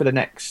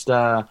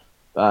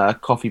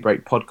coffee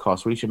break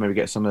podcast, we should maybe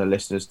get some of the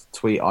listeners to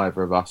tweet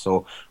either of us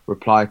or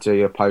reply to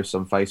your posts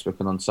on Facebook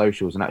and on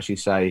socials and actually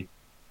say,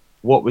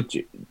 what would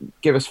you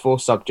give us 4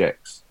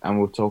 subjects and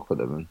we'll talk with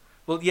them.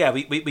 Well, yeah,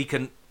 we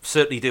can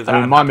certainly do that.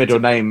 I mean, my middle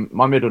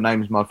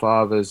name is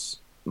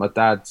my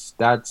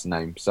dad's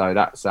name, so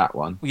that's that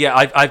one. Yeah,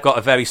 I've got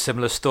a very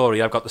similar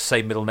story. I've got the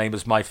same middle name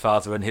as my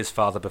father and his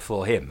father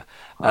before him.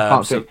 I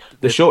can't think.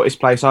 The shortest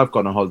place I've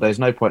gone on holiday, there's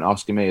no point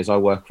asking me, as I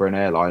work for an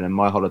airline and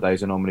my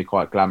holidays are normally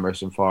quite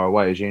glamorous and far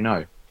away, as you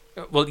know.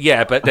 Well,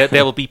 yeah, but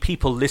there will be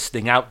people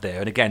listening out there,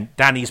 and again,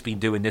 Danny's been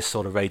doing this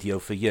sort of radio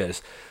for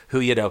years,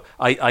 who,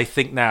 I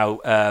think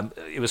now,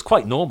 it was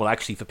quite normal,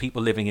 actually, for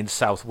people living in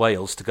South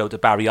Wales to go to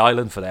Barry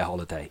Island for their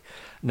holiday.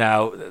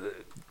 Now,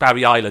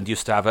 Barry Island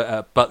used to have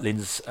a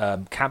Butlins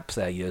camp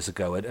there years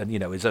ago, and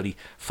it's only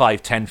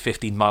 5, 10,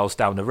 15 miles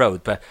down the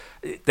road, but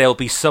there'll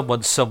be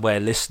someone somewhere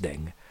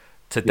listening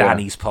to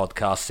Danny's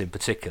podcasts in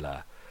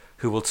particular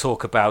who will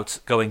talk about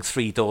going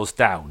 3 doors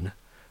down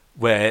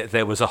where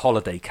there was a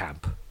holiday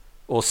camp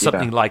or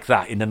something like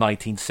that in the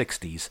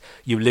 1960s.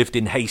 You lived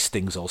in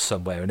Hastings or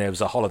somewhere and there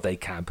was a holiday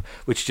camp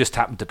which just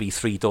happened to be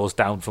 3 doors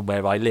down from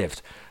where I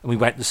lived, and we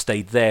went and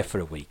stayed there for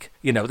a week.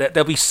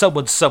 There'll be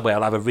someone somewhere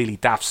who'll have a really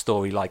daft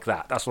story like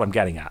that. That's what I'm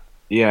getting at.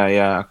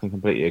 Yeah, I can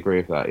completely agree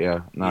with that.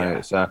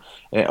 It's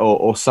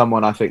or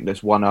someone I think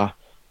that's won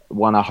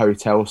a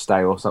hotel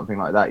stay or something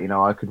like that.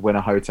 I could win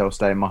a hotel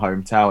stay in my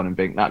hometown and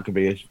think that could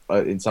be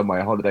in some way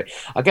a holiday.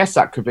 I guess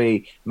that could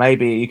be,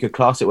 maybe you could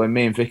class it when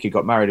me and Vicky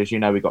got married. As you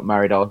know, we got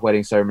married, our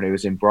wedding ceremony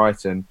was in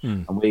Brighton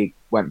and we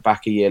went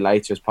back a year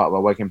later as part of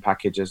our wedding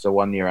package as the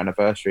 1 year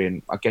anniversary,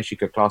 and I guess you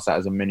could class that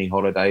as a mini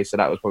holiday. So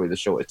that was probably the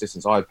shortest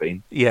distance I've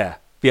been. Yeah,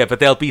 but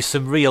there'll be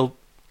some real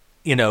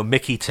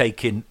Mickey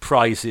taking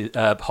prizes,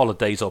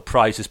 holidays or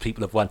prizes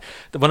people have won.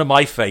 One of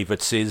my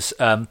favourites is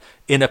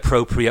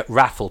inappropriate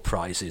raffle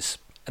prizes.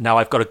 Now,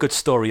 I've got a good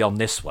story on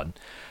this one.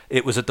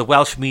 It was at the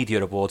Welsh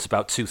Media Awards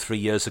about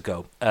 2-3 years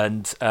ago,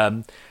 and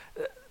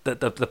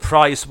the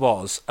prize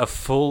was a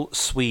full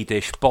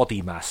Swedish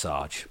body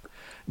massage.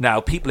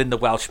 Now, people in the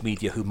Welsh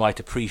media who might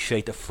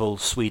appreciate a full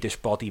Swedish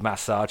body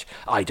massage,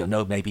 I don't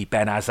know, maybe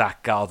Ben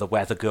Azakar, the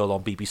weather girl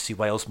on BBC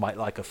Wales, might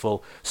like a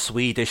full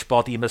Swedish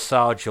body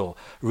massage, or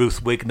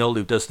Ruth Wignall,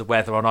 who does the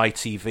weather on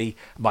ITV,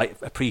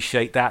 might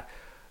appreciate that.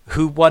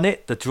 Who won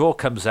it? The draw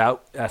comes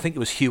out. I think it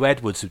was Hugh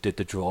Edwards who did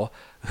the draw.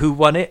 Who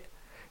won it?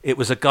 It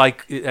was a guy,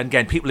 and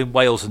again, people in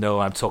Wales know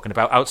what I'm talking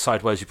about.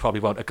 Outside Wales, you probably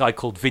won't. A guy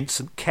called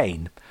Vincent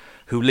Kane,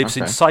 who lives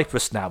in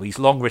Cyprus now. He's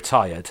long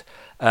retired.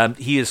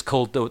 He is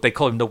called, they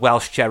call him the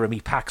Welsh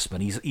Jeremy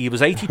Paxman. He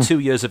was 82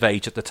 years of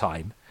age at the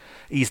time.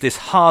 He's this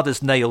hard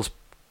as nails,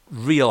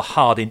 real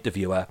hard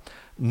interviewer,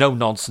 no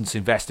nonsense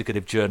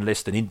investigative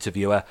journalist and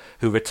interviewer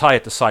who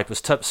retired to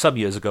Cyprus some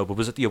years ago, but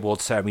was at the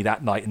awards ceremony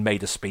that night and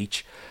made a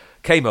speech.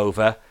 Came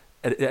over,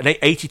 an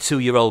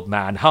 82-year-old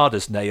man, hard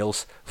as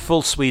nails,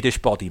 full Swedish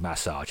body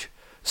massage.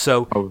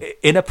 So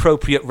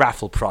inappropriate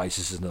raffle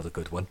prizes is another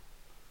good one.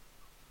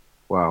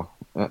 Wow,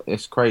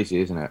 it's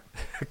crazy, isn't it?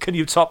 Can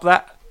you top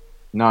that?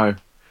 No,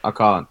 I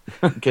can't.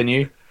 Can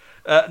you?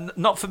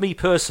 Not for me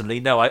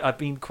personally, no. I've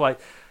been quite...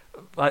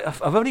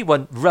 I've only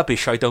won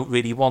rubbish I don't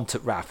really want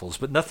at raffles,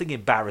 but nothing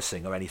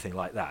embarrassing or anything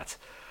like that.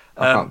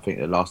 I can't think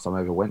the last time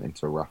I ever went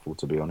into a raffle,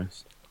 to be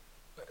honest.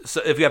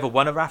 So have you ever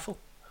won a raffle?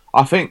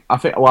 I think.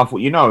 Well,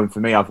 for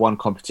me, I've won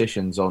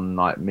competitions on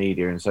like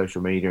media and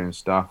social media and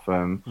stuff.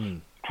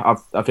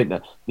 I think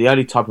that the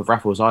only type of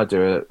raffles I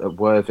do at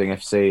Worthing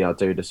FC, I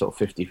do the sort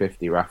of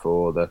 50-50 raffle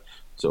or the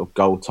sort of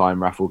goal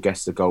time raffle,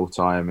 guess the goal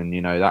time, and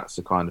that's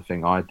the kind of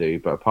thing I do.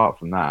 But apart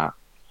from that,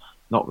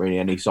 not really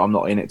any. So I'm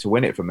not in it to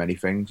win it from many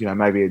things. You know,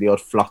 maybe the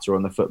odd flutter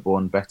on the football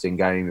and betting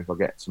game if I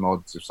get some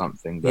odds of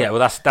something. But, yeah, well,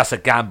 that's a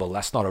gamble.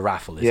 That's not a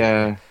raffle, is it?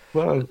 Yeah.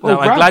 Well, No,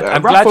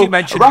 I'm glad you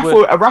mentioned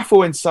a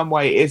raffle. In some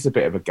way, is a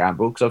bit of a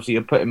gamble because obviously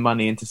you're putting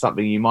money into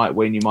something you might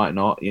win, you might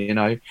not. You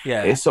know,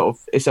 Yeah. it's sort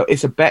of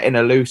it's a bet in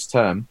a loose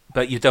term.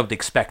 But you don't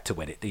expect to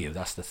win it, do you?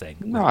 That's the thing.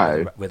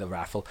 No. With a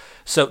raffle.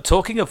 So,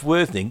 talking of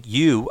Worthing,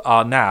 you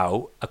are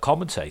now a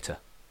commentator.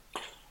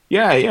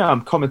 Yeah,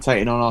 I'm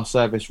commentating on our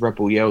service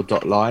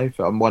RebelYell.live.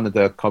 I'm one of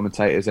the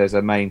commentators. There's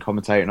a main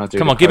commentator, and I do.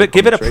 Come on, give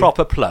it a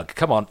proper plug.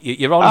 Come on,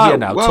 you're on here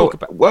now. Talk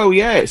about. Well,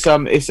 yeah,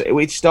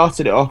 we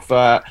started it off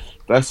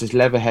versus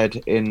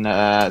Leatherhead in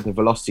the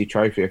Velocity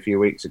Trophy a few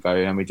weeks ago,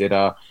 and we did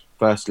our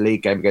first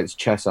league game against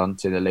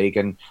Cheshunt in the league,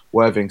 and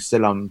Worthing's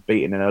still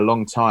unbeaten in a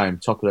long time,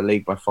 top of the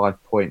league by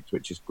 5 points,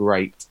 which is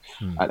great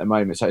at the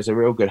moment. So it's a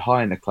real good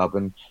high in the club,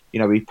 and you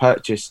know we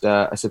purchased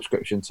a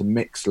subscription to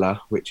Mixlr,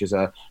 which is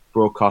a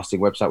broadcasting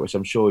website, which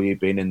I'm sure you've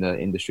been in the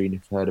industry and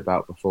have heard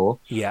about before.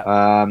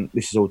 Yeah.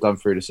 This is all done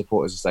through the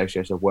Supporters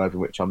Association of Worthing,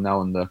 which I'm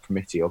now on the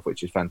committee of,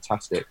 which is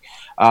fantastic.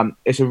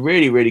 It's a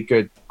really, really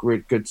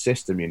good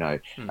system, you know.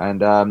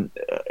 And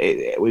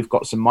we've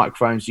got some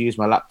microphones to use.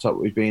 My laptop.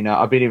 I've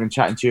been even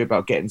chatting to you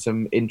about getting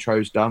some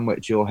intros done,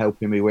 which you're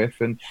helping me with.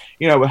 And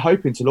you know, we're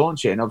hoping to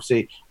launch it, and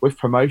obviously with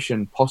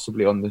promotion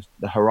possibly on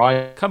the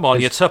horizon. Come on,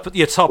 you're top of the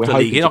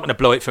league. You're not going to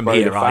blow it from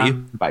here, are you?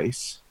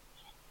 Base.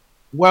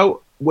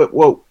 Well,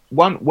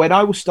 when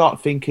I will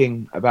start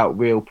thinking about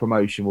real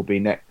promotion will be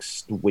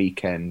next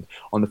weekend.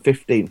 On the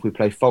 15th, we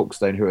play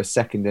Folkestone, who are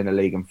second in the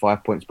league and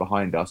 5 points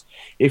behind us.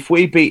 If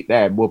we beat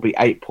them, we'll be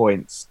 8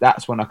 points.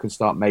 That's when I can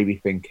start maybe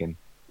thinking.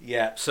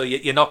 Yeah, so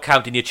you're not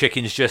counting your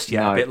chickens just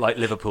yet, No. a bit like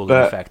Liverpool in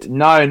effect.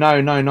 No,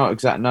 not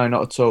exactly. No,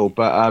 not at all.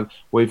 But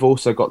we've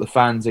also got the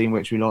fanzine,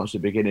 which we launched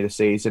at the beginning of the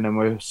season, and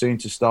we're soon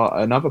to start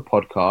another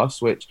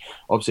podcast, which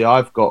obviously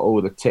I've got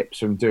all the tips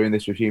from doing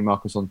this with you,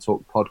 Marcus, on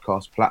Talk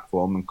Podcast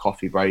platform and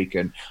Coffee Break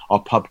and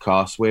our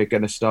podcast. We're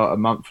going to start a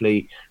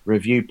monthly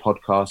review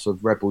podcast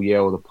of Rebel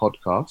Yell, the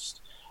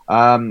podcast.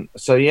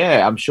 So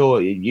yeah, I'm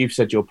sure you've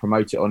said you'll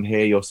promote it on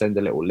here. You'll send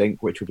a little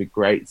link, which would be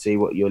great. See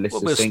what your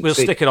listeners think. We'll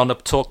stick it on the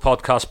Talk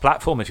Podcast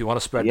platform if you want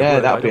to spread the word. Yeah,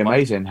 that'd be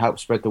amazing. Help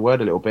spread the word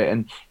a little bit,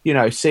 and you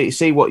know,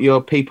 see what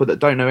your people that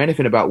don't know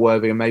anything about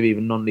Worthing and maybe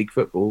even non-league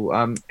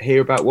football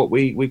hear about what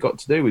we got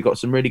to do. We got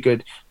some really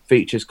good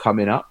features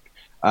coming up,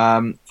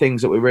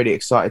 things that we're really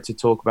excited to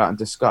talk about and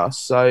discuss.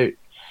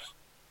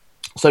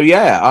 So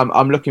yeah,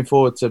 I'm looking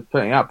forward to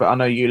putting it out. But I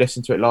know you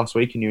listened to it last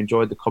week and you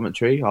enjoyed the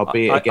commentary. I'll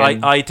be it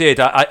again. I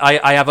did.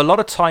 I have a lot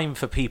of time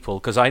for people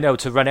because I know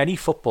to run any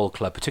football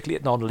club, particularly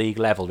at non-league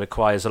level,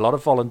 requires a lot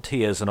of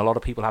volunteers and a lot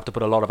of people have to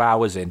put a lot of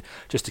hours in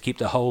just to keep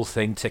the whole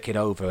thing ticking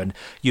over. And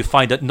you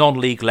find at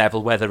non-league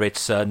level, whether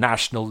it's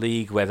National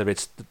League, whether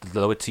it's the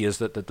lower tiers,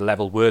 the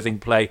level Worthing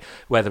play,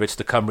 whether it's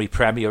the Cymru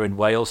Premier in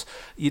Wales,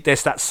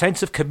 there's that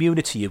sense of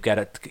community you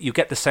get. You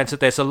get the sense that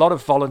there's a lot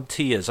of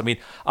volunteers. I mean,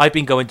 I've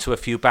been going to a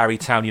few Barry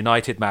Town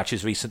United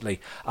matches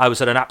recently. I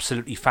was at an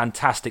absolutely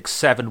fantastic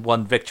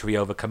 7-1 victory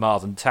over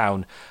Carmarthen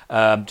Town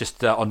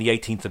just on the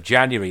 18th of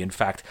January, in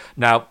fact.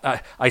 Now,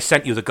 I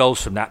sent you the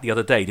goals from that the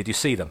other day. Did you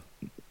see them?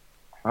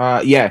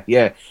 Yeah.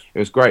 It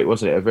was great,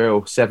 wasn't it? A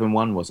real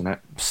 7-1, wasn't it?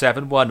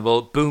 7-1.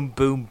 Well, boom,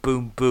 boom,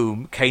 boom,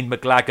 boom. Kane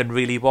McLagan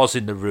really was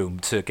in the room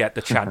to get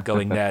the chant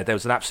going there. There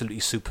was an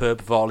absolutely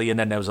superb volley, and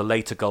then there was a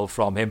later goal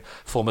from him.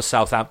 Former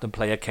Southampton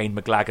player Kane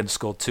McLagan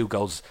scored 2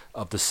 goals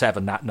of the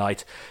 7 that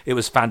night. It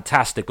was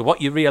fantastic. But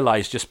what you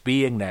realise just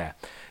being there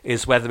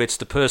is whether it's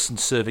the person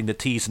serving the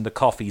teas and the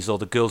coffees or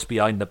the girls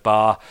behind the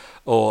bar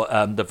or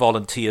the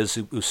volunteers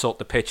who sort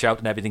the pitch out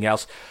and everything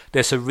else,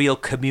 there's a real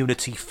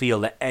community feel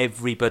that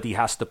everybody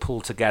has to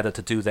pull together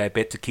to do their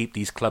bit to keep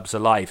these clubs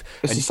alive.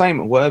 It's the same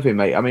at Worthing,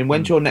 mate. I mean,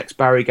 when's your next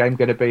Barry game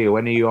going to be, or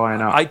when are you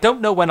eyeing up? I don't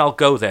know when I'll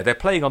go there. They're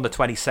playing on the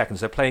 22nd.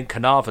 They're playing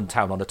Carnarvon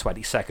Town on the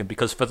 22nd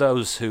because for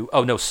those who...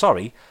 Oh, no,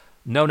 sorry.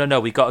 No.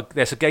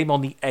 There's a game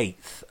on the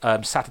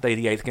 8th, Saturday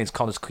the 8th against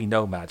Connors Quay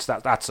Nomads.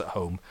 That's at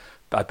home.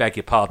 I beg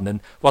your pardon.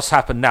 And what's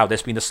happened now?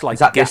 There's been a slight. Is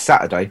that this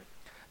Saturday?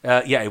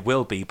 Yeah, it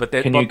will be. But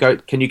can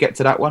you get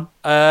to that one?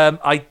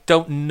 I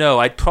don't know.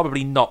 I'd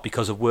probably not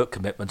because of work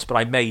commitments, but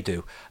I may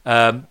do.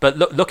 But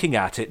looking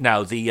at it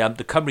now, the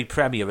Cymru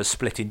Premier is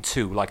split in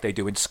 2, like they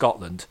do in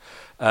Scotland.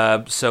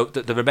 So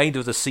the remainder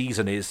of the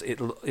season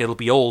it'll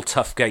be all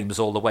tough games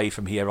all the way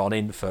from here on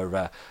in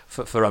for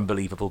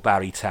unbelievable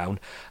Barry Town.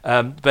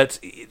 But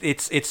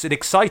it's an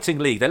exciting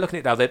league. They're looking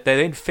at it now. They're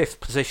in 5th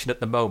position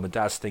at the moment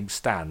as things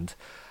stand.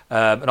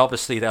 And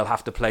obviously they'll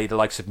have to play the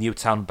likes of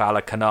Newtown,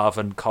 Bala,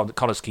 Carnarvon,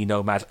 Connors Quay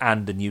Nomads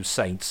and the New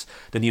Saints.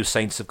 The New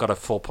Saints have got a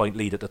 4-point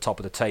lead at the top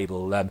of the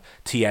table.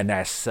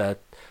 TNS,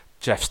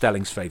 Jeff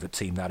Stelling's favourite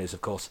team, that is,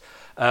 of course.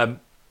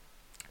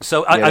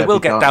 So I will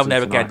get down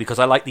there again because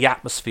I like the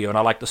atmosphere and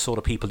I like the sort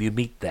of people you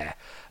meet there.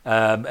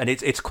 And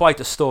it's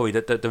quite a story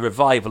that the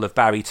revival of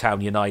Barry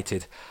Town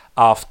United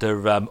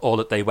after all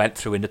that they went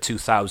through in the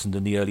 2000s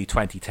and the early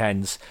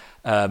 2010s,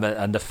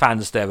 and the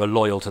fans there are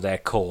loyal to their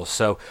cause.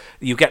 So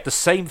you get the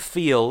same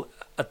feel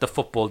at the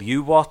football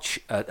you watch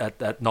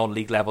at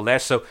non-league level there.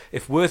 So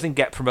if Worthing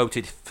get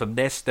promoted from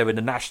this, they're in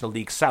the National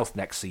League South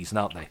next season,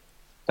 aren't they?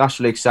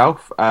 National League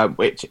South,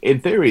 which in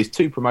theory is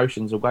 2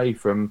 promotions away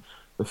from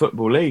the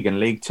Football League and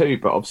League Two,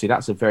 but obviously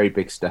that's a very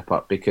big step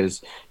up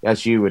because,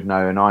 as you would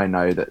know and I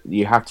know, that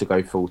you have to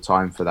go full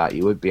time for that.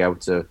 You would be able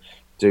to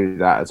do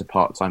that as a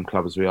part-time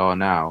club as we are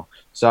now.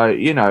 So,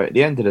 you know, at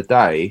the end of the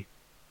day,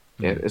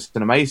 it's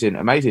an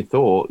amazing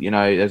thought. You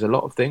know, there's a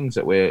lot of things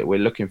that we're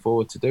looking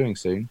forward to doing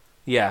soon.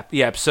 Yeah.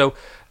 So,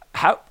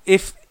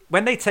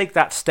 when they take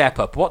that step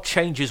up, what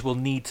changes will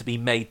need to be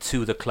made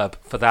to the club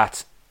for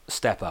that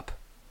step up?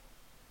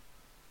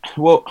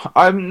 Well,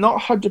 I'm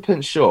not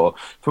 100% sure.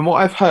 From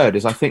what I've heard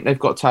is I think they've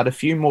got to add a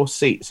few more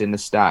seats in the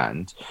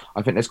stand.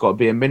 I think there's got to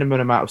be a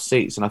minimum amount of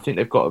seats, and I think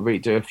they've got to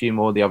redo a few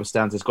more of the other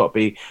stands. There's got to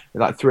be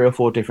like 3 or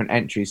 4 different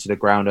entries to the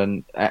ground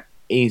and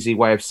easy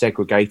way of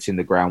segregating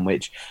the ground,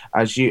 which,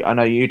 I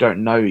know you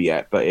don't know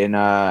yet, but in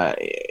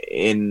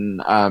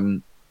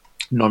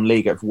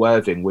non-league at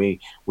Worthing, we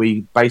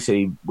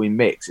basically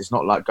mix. It's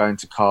not like going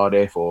to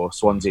Cardiff or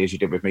Swansea as you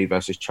did with me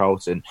versus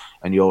Charlton,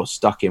 and you're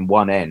stuck in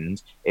one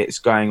end. It's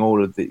going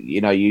all of the,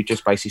 you know, you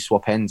just basically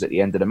swap ends at the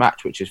end of the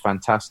match, which is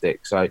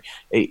fantastic. So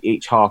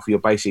each half you're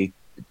basically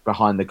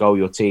behind the goal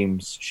your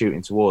team's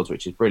shooting towards,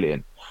 which is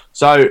brilliant.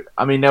 So,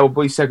 I mean, there will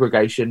be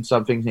segregation.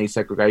 Some things need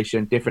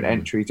segregation, different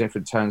entries,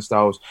 different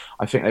turnstiles.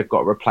 I think they've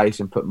got to replace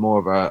and put more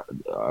of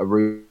a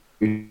roof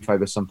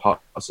over some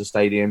parts of the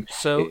stadium.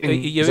 So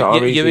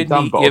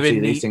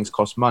these things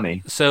cost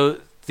money. So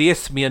the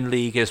Isthmian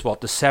League is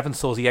what, the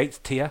 7th or the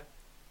 8th tier?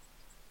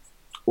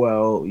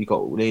 Well, you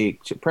got League,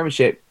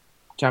 Premiership,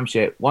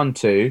 Championship, 1,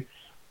 2,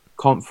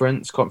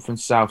 Conference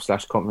South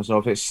 / Conference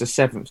North. It's the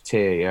 7th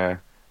tier, yeah.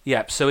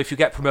 Yeah, so if you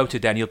get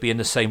promoted, then you'll be in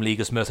the same league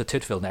as Merthyr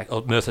Tydfil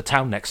or Merthyr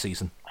Town next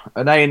season.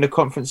 Are they in the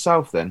Conference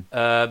South then?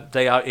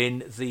 They are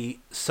in the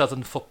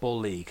Southern Football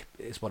League,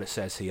 is what it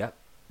says here.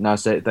 No,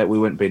 so that we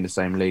wouldn't be in the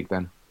same league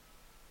then.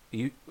 Are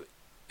you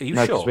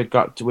no, sure?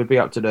 Because we'd be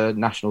up to the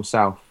National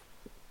South.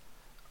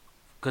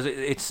 Because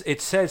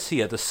it says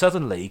here, the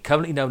Southern League,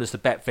 currently known as the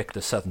Bet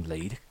Victor Southern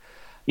League.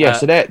 Yeah,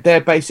 so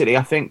they're basically,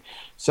 I think,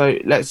 so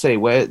let's say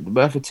we're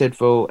Merthyr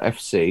Tydfil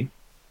FC.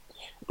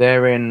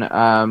 They're in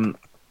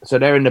so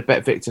they're in the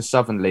Bet Victor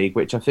Southern League,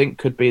 which I think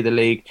could be the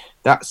league.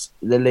 That's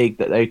the league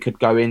that they could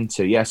go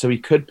into. Yeah, so we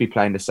could be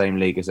playing the same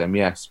league as them,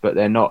 yes, but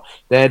they're not.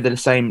 They're the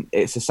same.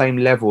 It's the same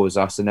level as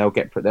us, and they'll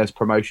get there's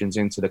promotions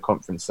into the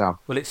Conference South.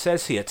 Well, it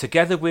says here,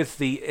 together with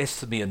the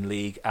Isthmian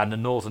League and the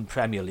Northern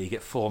Premier League,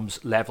 it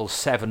forms levels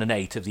 7 and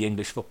 8 of the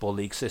English Football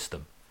League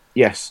system.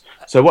 Yes.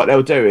 So what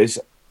they'll do is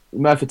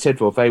Merthyr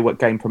Tydfil, if they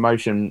gain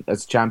promotion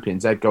as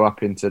champions, they'd go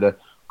up into the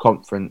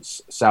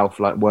Conference South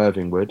like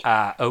Worthing would.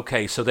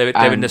 Okay, so they're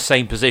in the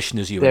same position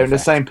as you. They're in the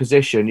same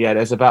position, yeah.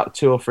 There's about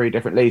 2 or 3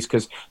 different leagues,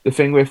 because the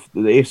thing with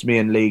the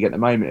Isthmian League at the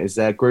moment is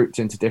they're grouped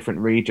into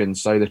different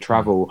regions, so the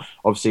travel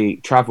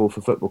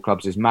for football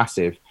clubs is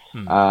massive.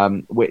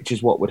 Which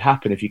is what would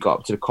happen if you got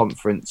up to the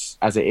conference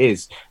as it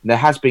is. And there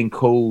has been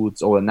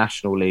calls, or a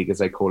national league as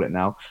they call it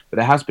now, but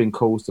there has been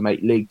calls to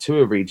make League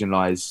 2 a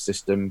regionalised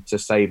system to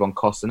save on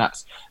costs, and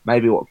that's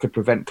maybe what could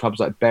prevent clubs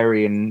like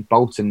Bury and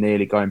Bolton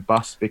nearly going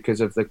bust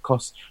because of the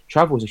cost.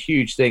 Travel is a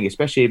huge thing,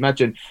 especially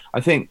imagine, I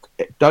think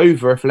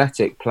Dover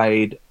Athletic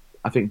played,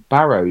 I think,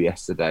 Barrow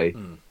yesterday,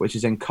 which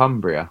is in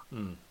Cumbria.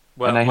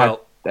 Well, and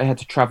they had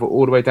to travel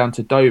all the way down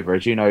to Dover,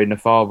 as you know, in the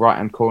far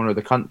right-hand corner of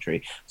the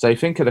country. So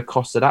think of the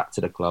cost of that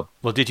to the club.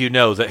 Well, did you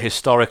know that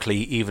historically,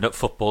 even at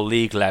Football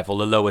League level,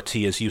 the lower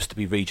tiers used to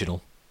be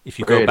regional? If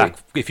you go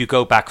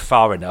back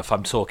far enough,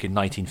 I'm talking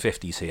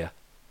 1950s here.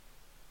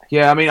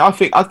 Yeah, I mean, I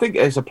think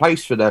there's a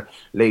place for the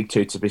League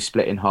 2 to be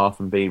split in half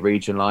and be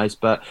regionalised,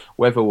 but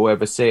whether we'll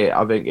ever see it,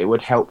 I think it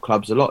would help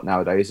clubs a lot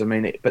nowadays. I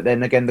mean, but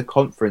then again, the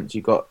conference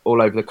you've got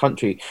all over the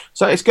country,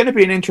 so it's going to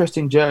be an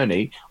interesting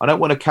journey. I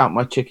don't want to count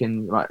my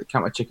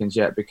chickens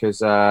yet because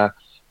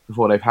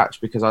before they've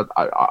hatched, because I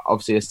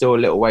obviously there's still a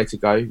little way to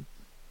go.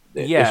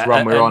 This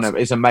run we're on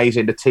is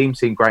amazing. The team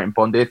seemed great and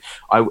bonded.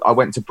 I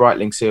went to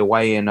Brightlingsea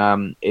away in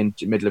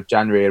the middle of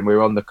January, and we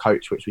were on the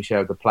coach, which we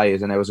shared with the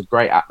players, and there was a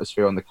great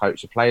atmosphere on the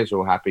coach. The players were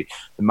all happy.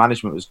 The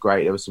management was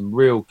great. There was some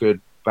real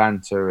good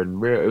banter,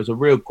 and it was a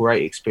real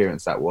great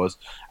experience that was,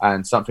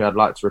 and something I'd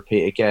like to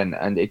repeat again.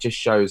 And it just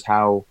shows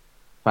how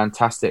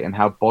fantastic and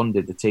how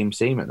bonded the team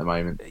seem at the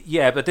moment.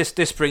 Yeah, but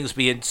this brings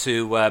me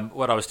into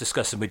what I was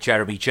discussing with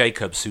Jeremy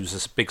Jacobs, who's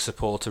a big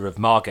supporter of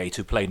Margate,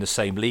 who play in the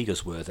same league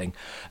as Worthing,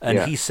 and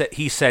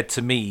he said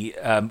to me,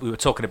 we were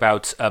talking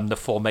about the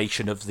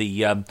formation of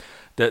the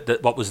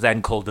what was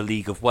then called the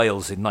League of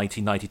Wales in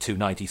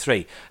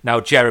 1992-93. Now,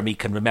 Jeremy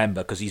can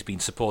remember, because he's been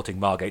supporting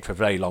Margate for a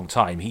very long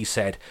time. He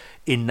said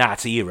in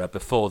that era,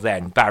 before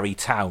then, Barry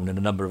Town and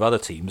a number of other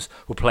teams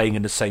were playing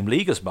in the same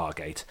league as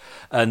Margate.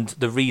 And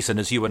the reason,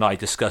 as you and I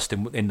discussed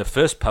in the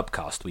first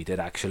pubcast we did,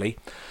 actually,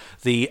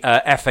 the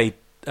FAW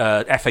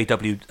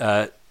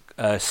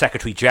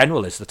Secretary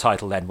General, as the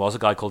title then was, a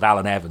guy called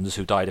Alan Evans,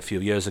 who died a few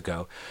years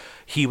ago.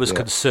 He was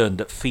concerned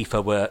that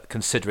FIFA were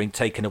considering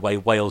taking away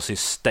Wales's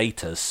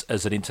status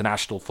as an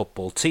international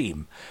football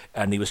team,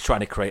 and he was trying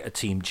to create a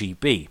Team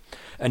GB.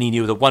 And he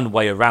knew the one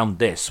way around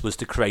this was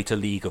to create a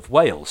League of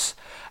Wales.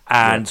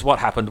 And what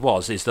happened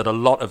is that a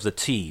lot of the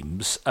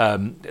teams,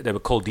 they were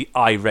called the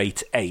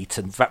Irate Eight,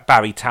 and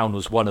Barry Town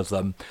was one of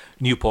them,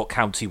 Newport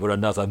County were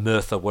another,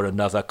 Merthyr were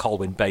another,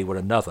 Colwyn Bay were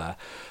another,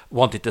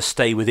 wanted to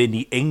stay within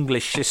the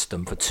English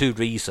system for two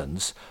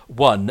reasons.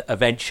 One,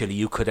 eventually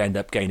you could end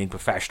up gaining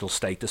professional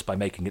status by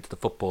making it to the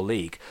Football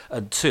League.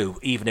 And two,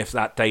 even if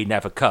that day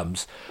never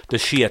comes, the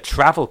sheer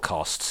travel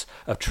costs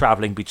of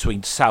travelling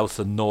between South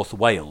and North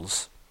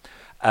Wales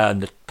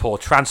and the poor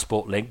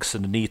transport links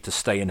and the need to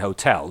stay in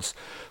hotels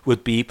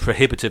would be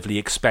prohibitively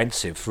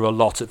expensive for a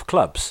lot of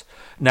clubs.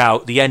 Now,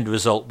 the end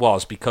result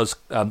was, because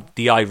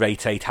the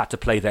Irate Eight had to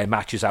play their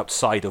matches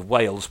outside of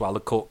Wales while the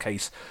court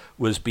case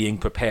was being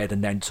prepared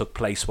and then took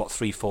place,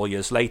 3-4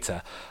 years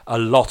later, a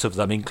lot of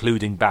them,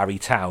 including Barry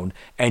Town,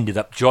 ended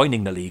up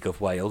joining the League of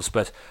Wales,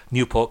 but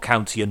Newport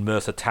County and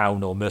Merthyr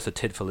Town, or Merthyr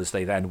Tydfil as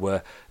they then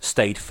were,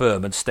 stayed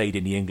firm and stayed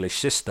in the English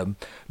system.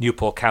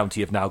 Newport County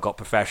have now got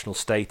professional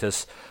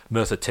status.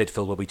 Merthyr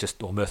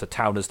Tydfil, or Merthyr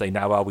Town as they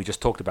now are, we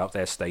just talked about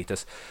their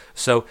status.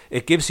 So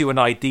it gives you an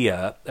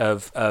idea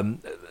of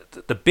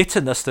the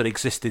bitterness that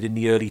existed in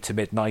the early to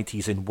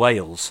mid-90s in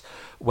Wales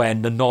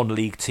when the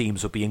non-league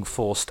teams were being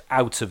forced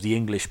out of the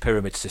English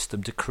pyramid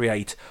system to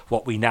create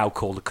what we now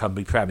call the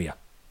Cymru Premier.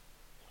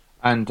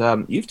 And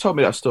you've told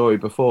me that story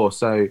before,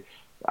 so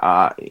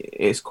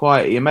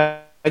you're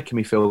making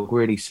me feel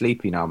really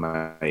sleepy now,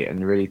 mate,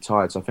 and really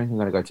tired, so I think I'm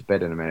going to go to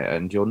bed in a minute,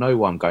 and you'll know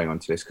why I'm going on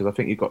to this, because I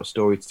think you've got a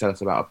story to tell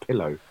us about a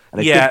pillow.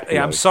 Yeah,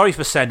 I'm sorry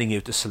for sending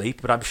you to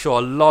sleep, but I'm sure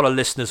a lot of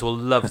listeners will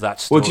love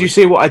that story. Well, did you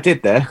see what I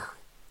did there?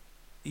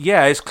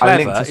 Yeah, it's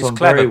clever. It's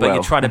clever, but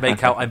you're trying to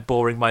make out I'm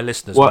boring my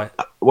listeners.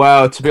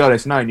 Well, to be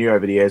honest, knowing you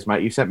over the years,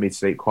 mate, you sent me to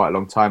sleep quite a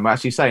long time.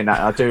 Actually, saying that,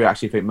 I do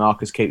actually think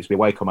Marcus keeps me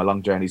awake on my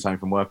long journeys home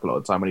from work a lot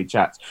of the time when he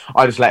chats.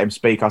 I just let him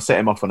speak. I set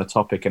him off on a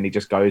topic, and he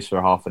just goes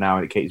for half an hour,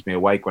 and it keeps me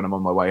awake when I'm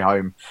on my way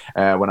home,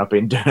 when I've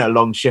been doing a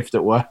long shift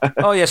at work.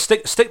 Oh, yeah,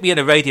 stick me in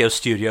a radio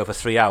studio for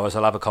 3 hours.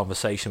 I'll have a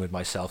conversation with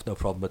myself. No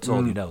problem at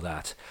all. You know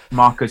that.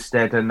 Marcus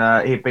said,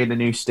 and he'd been the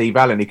new Steve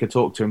Allen. He could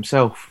talk to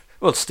himself.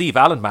 Well, Steve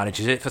Allen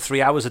manages it for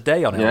 3 hours a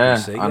day on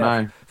LBC. Yeah, I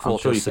know. I'm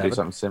sure you could do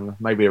something similar.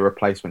 Maybe a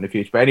replacement in the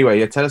future. But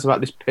anyway, tell us about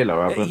this pillow.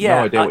 I've no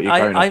idea what you're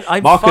going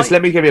on. Marcus,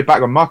 let me give you a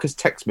background. Marcus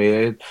texted me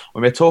when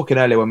we were talking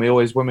earlier, when we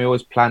always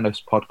plan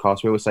this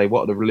podcast, we always say,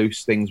 what are the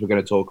loose things we're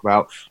going to talk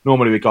about?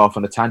 Normally we go off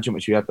on a tangent,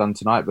 which we have done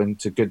tonight, but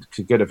to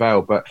good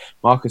avail. But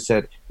Marcus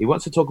said he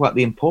wants to talk about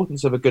the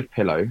importance of a good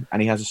pillow,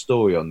 and he has a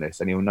story on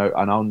this, and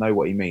I'll know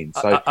what he means.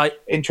 So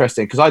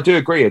interesting, because I do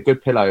agree, a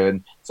good pillow,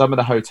 and some of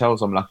the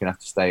hotels I'm lucky enough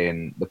to stay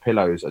in, the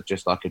pillows are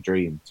just like a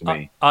dream to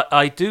me.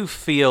 I do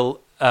feel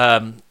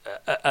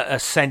a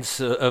sense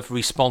of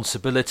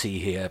responsibility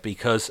here,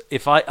 because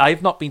if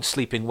I've not been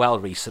sleeping well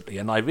recently,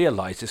 and I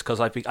realise this because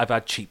I've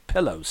had cheap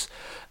pillows,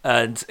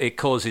 and it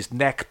causes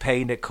neck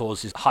pain, it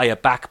causes higher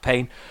back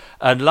pain.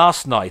 And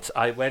last night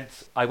I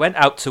went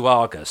out to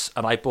Argos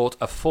and I bought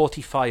a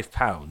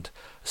 £45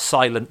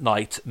 Silent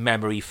Night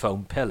memory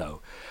foam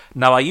pillow.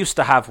 Now, I used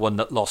to have one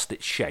that lost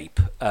its shape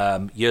a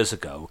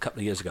couple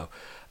of years ago.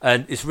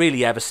 And it's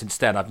really ever since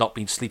then I've not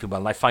been sleeping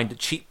well. And I find that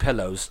cheap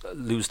pillows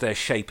lose their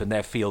shape and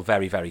their feel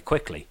very, very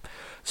quickly.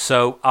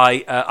 So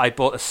I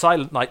bought a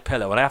Silent Night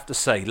pillow. And I have to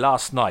say,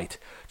 last night,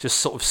 just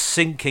sort of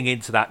sinking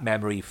into that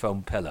memory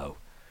foam pillow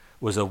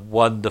was a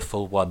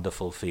wonderful,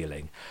 wonderful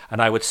feeling.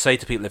 And I would say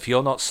to people, if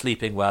you're not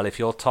sleeping well, if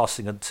you're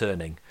tossing and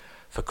turning,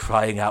 for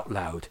crying out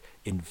loud,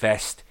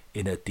 invest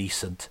in a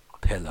decent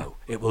pillow.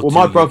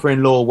 My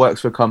brother-in-law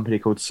works for a company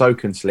called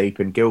Soak and Sleep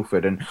in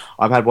Guildford, and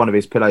I've had one of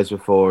his pillows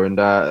before, and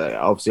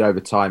obviously over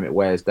time it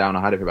wears down.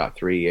 I had it for about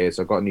 3 years.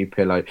 I got a new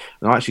pillow,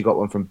 and I actually got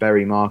one from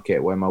Bury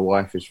Market, where my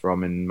wife is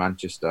from, in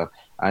Manchester,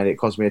 and it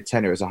cost me a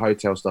tenner. It's a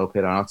hotel style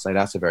pillow, and I'd say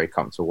that's a very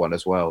comfortable one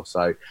as well.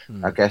 So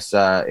I guess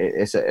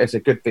it's a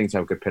good thing to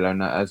have a good pillow,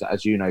 and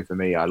as you know, for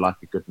me, I like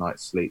a good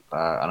night's sleep,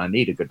 and I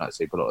need a good night's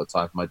sleep a lot of the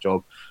time for my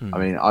job. I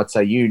mean, I'd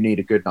say you need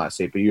a good night's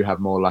sleep, but you have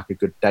more like a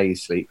good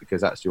day's sleep,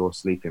 because that's your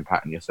sleeping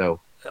pattern yourself.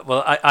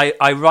 Well,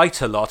 I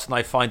write a lot, and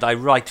I find I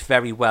write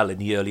very well in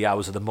the early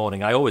hours of the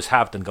morning. I always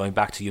have done. Going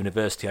back to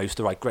university, I used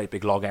to write great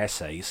big long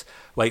essays,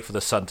 wait for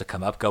the sun to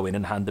come up, go in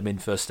and hand them in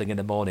first thing in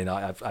the morning.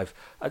 For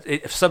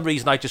some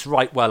reason, I just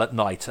write well at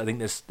night. I think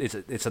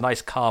it's a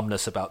nice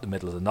calmness about the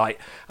middle of the night,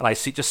 and I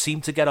just seem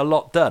to get a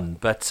lot done.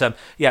 But so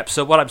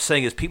what I'm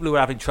saying is, people who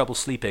are having trouble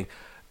sleeping,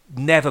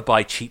 never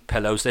buy cheap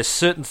pillows. There's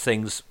certain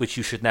things which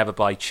you should never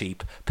buy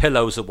cheap.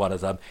 Pillows are one of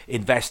them.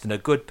 Invest in a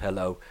good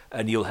pillow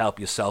and you'll help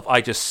yourself.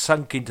 I just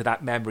sunk into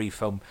that memory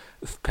foam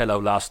pillow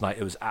last night.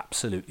 It was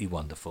absolutely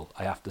wonderful,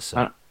 I have to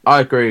say.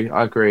 I agree.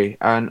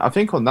 And I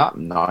think on that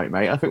night,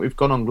 mate, I think we've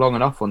gone on long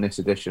enough on this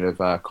edition of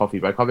Coffee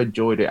Break. I've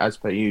enjoyed it as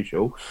per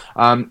usual.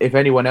 If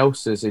anyone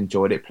else has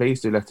enjoyed it,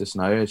 please do let us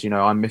know. As you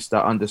know, I'm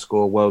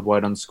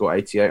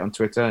Mr_worldwide_88 on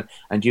Twitter.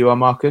 And you are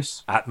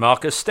Marcus? At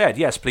Marcus Stead.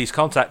 Yes, please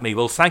contact me.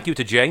 Well, thank you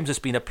to James. It's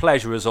been a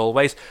pleasure as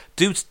always.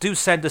 Do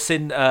send us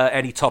in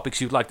any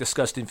topics you'd like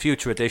discussed in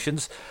future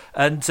editions.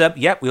 And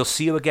we'll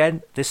see you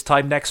again this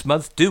time next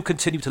month. Do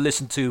continue to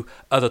listen to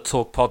other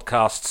Talk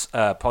podcasts,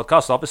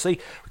 obviously.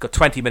 We've got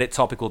 20-minute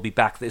topic will be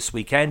back this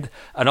weekend.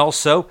 And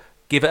also,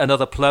 give it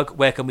another plug.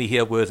 Where can we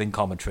hear Worthing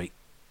commentary?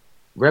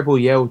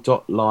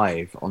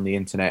 RebelYell.live on the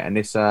internet, and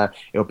this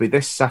it'll be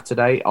this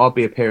Saturday. I'll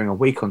be appearing a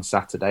week on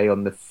Saturday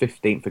on the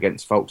 15th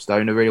against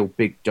Folkestone, a real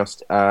big,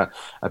 a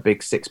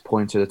big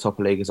 6-pointer at the top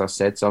of the league, as I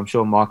said. So I'm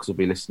sure Marcus will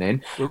be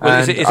listening.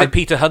 Is it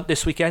Peter Hunt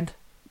this weekend?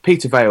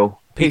 Peter Vale.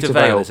 Peter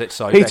Vale, is it?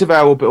 Sorry, Peter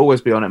Vale will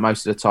always be on it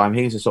most of the time.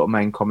 He's a sort of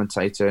main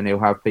commentator, and he'll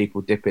have people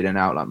dip in and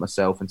out like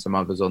myself and some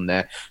others on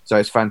there. So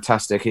it's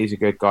fantastic. He's a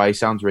good guy. He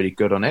sounds really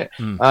good on it.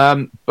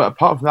 But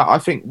apart from that, I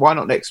think why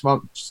not next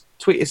month? Just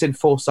tweet us in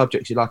 4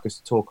 subjects you'd like us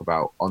to talk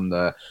about on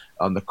the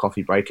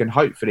coffee break, and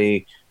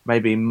hopefully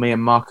maybe me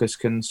and Marcus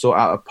can sort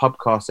out a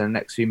pubcast in the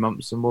next few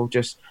months, and we'll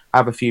just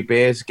have a few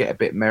beers, get a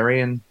bit merry,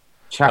 and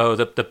chat. Oh,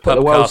 the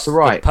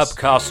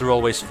pubcasts are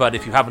always fun.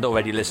 If you haven't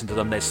already listened to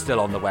them, they're still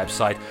on the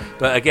website.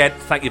 But again,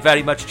 thank you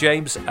very much,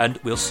 James, and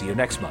we'll see you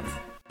next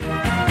month.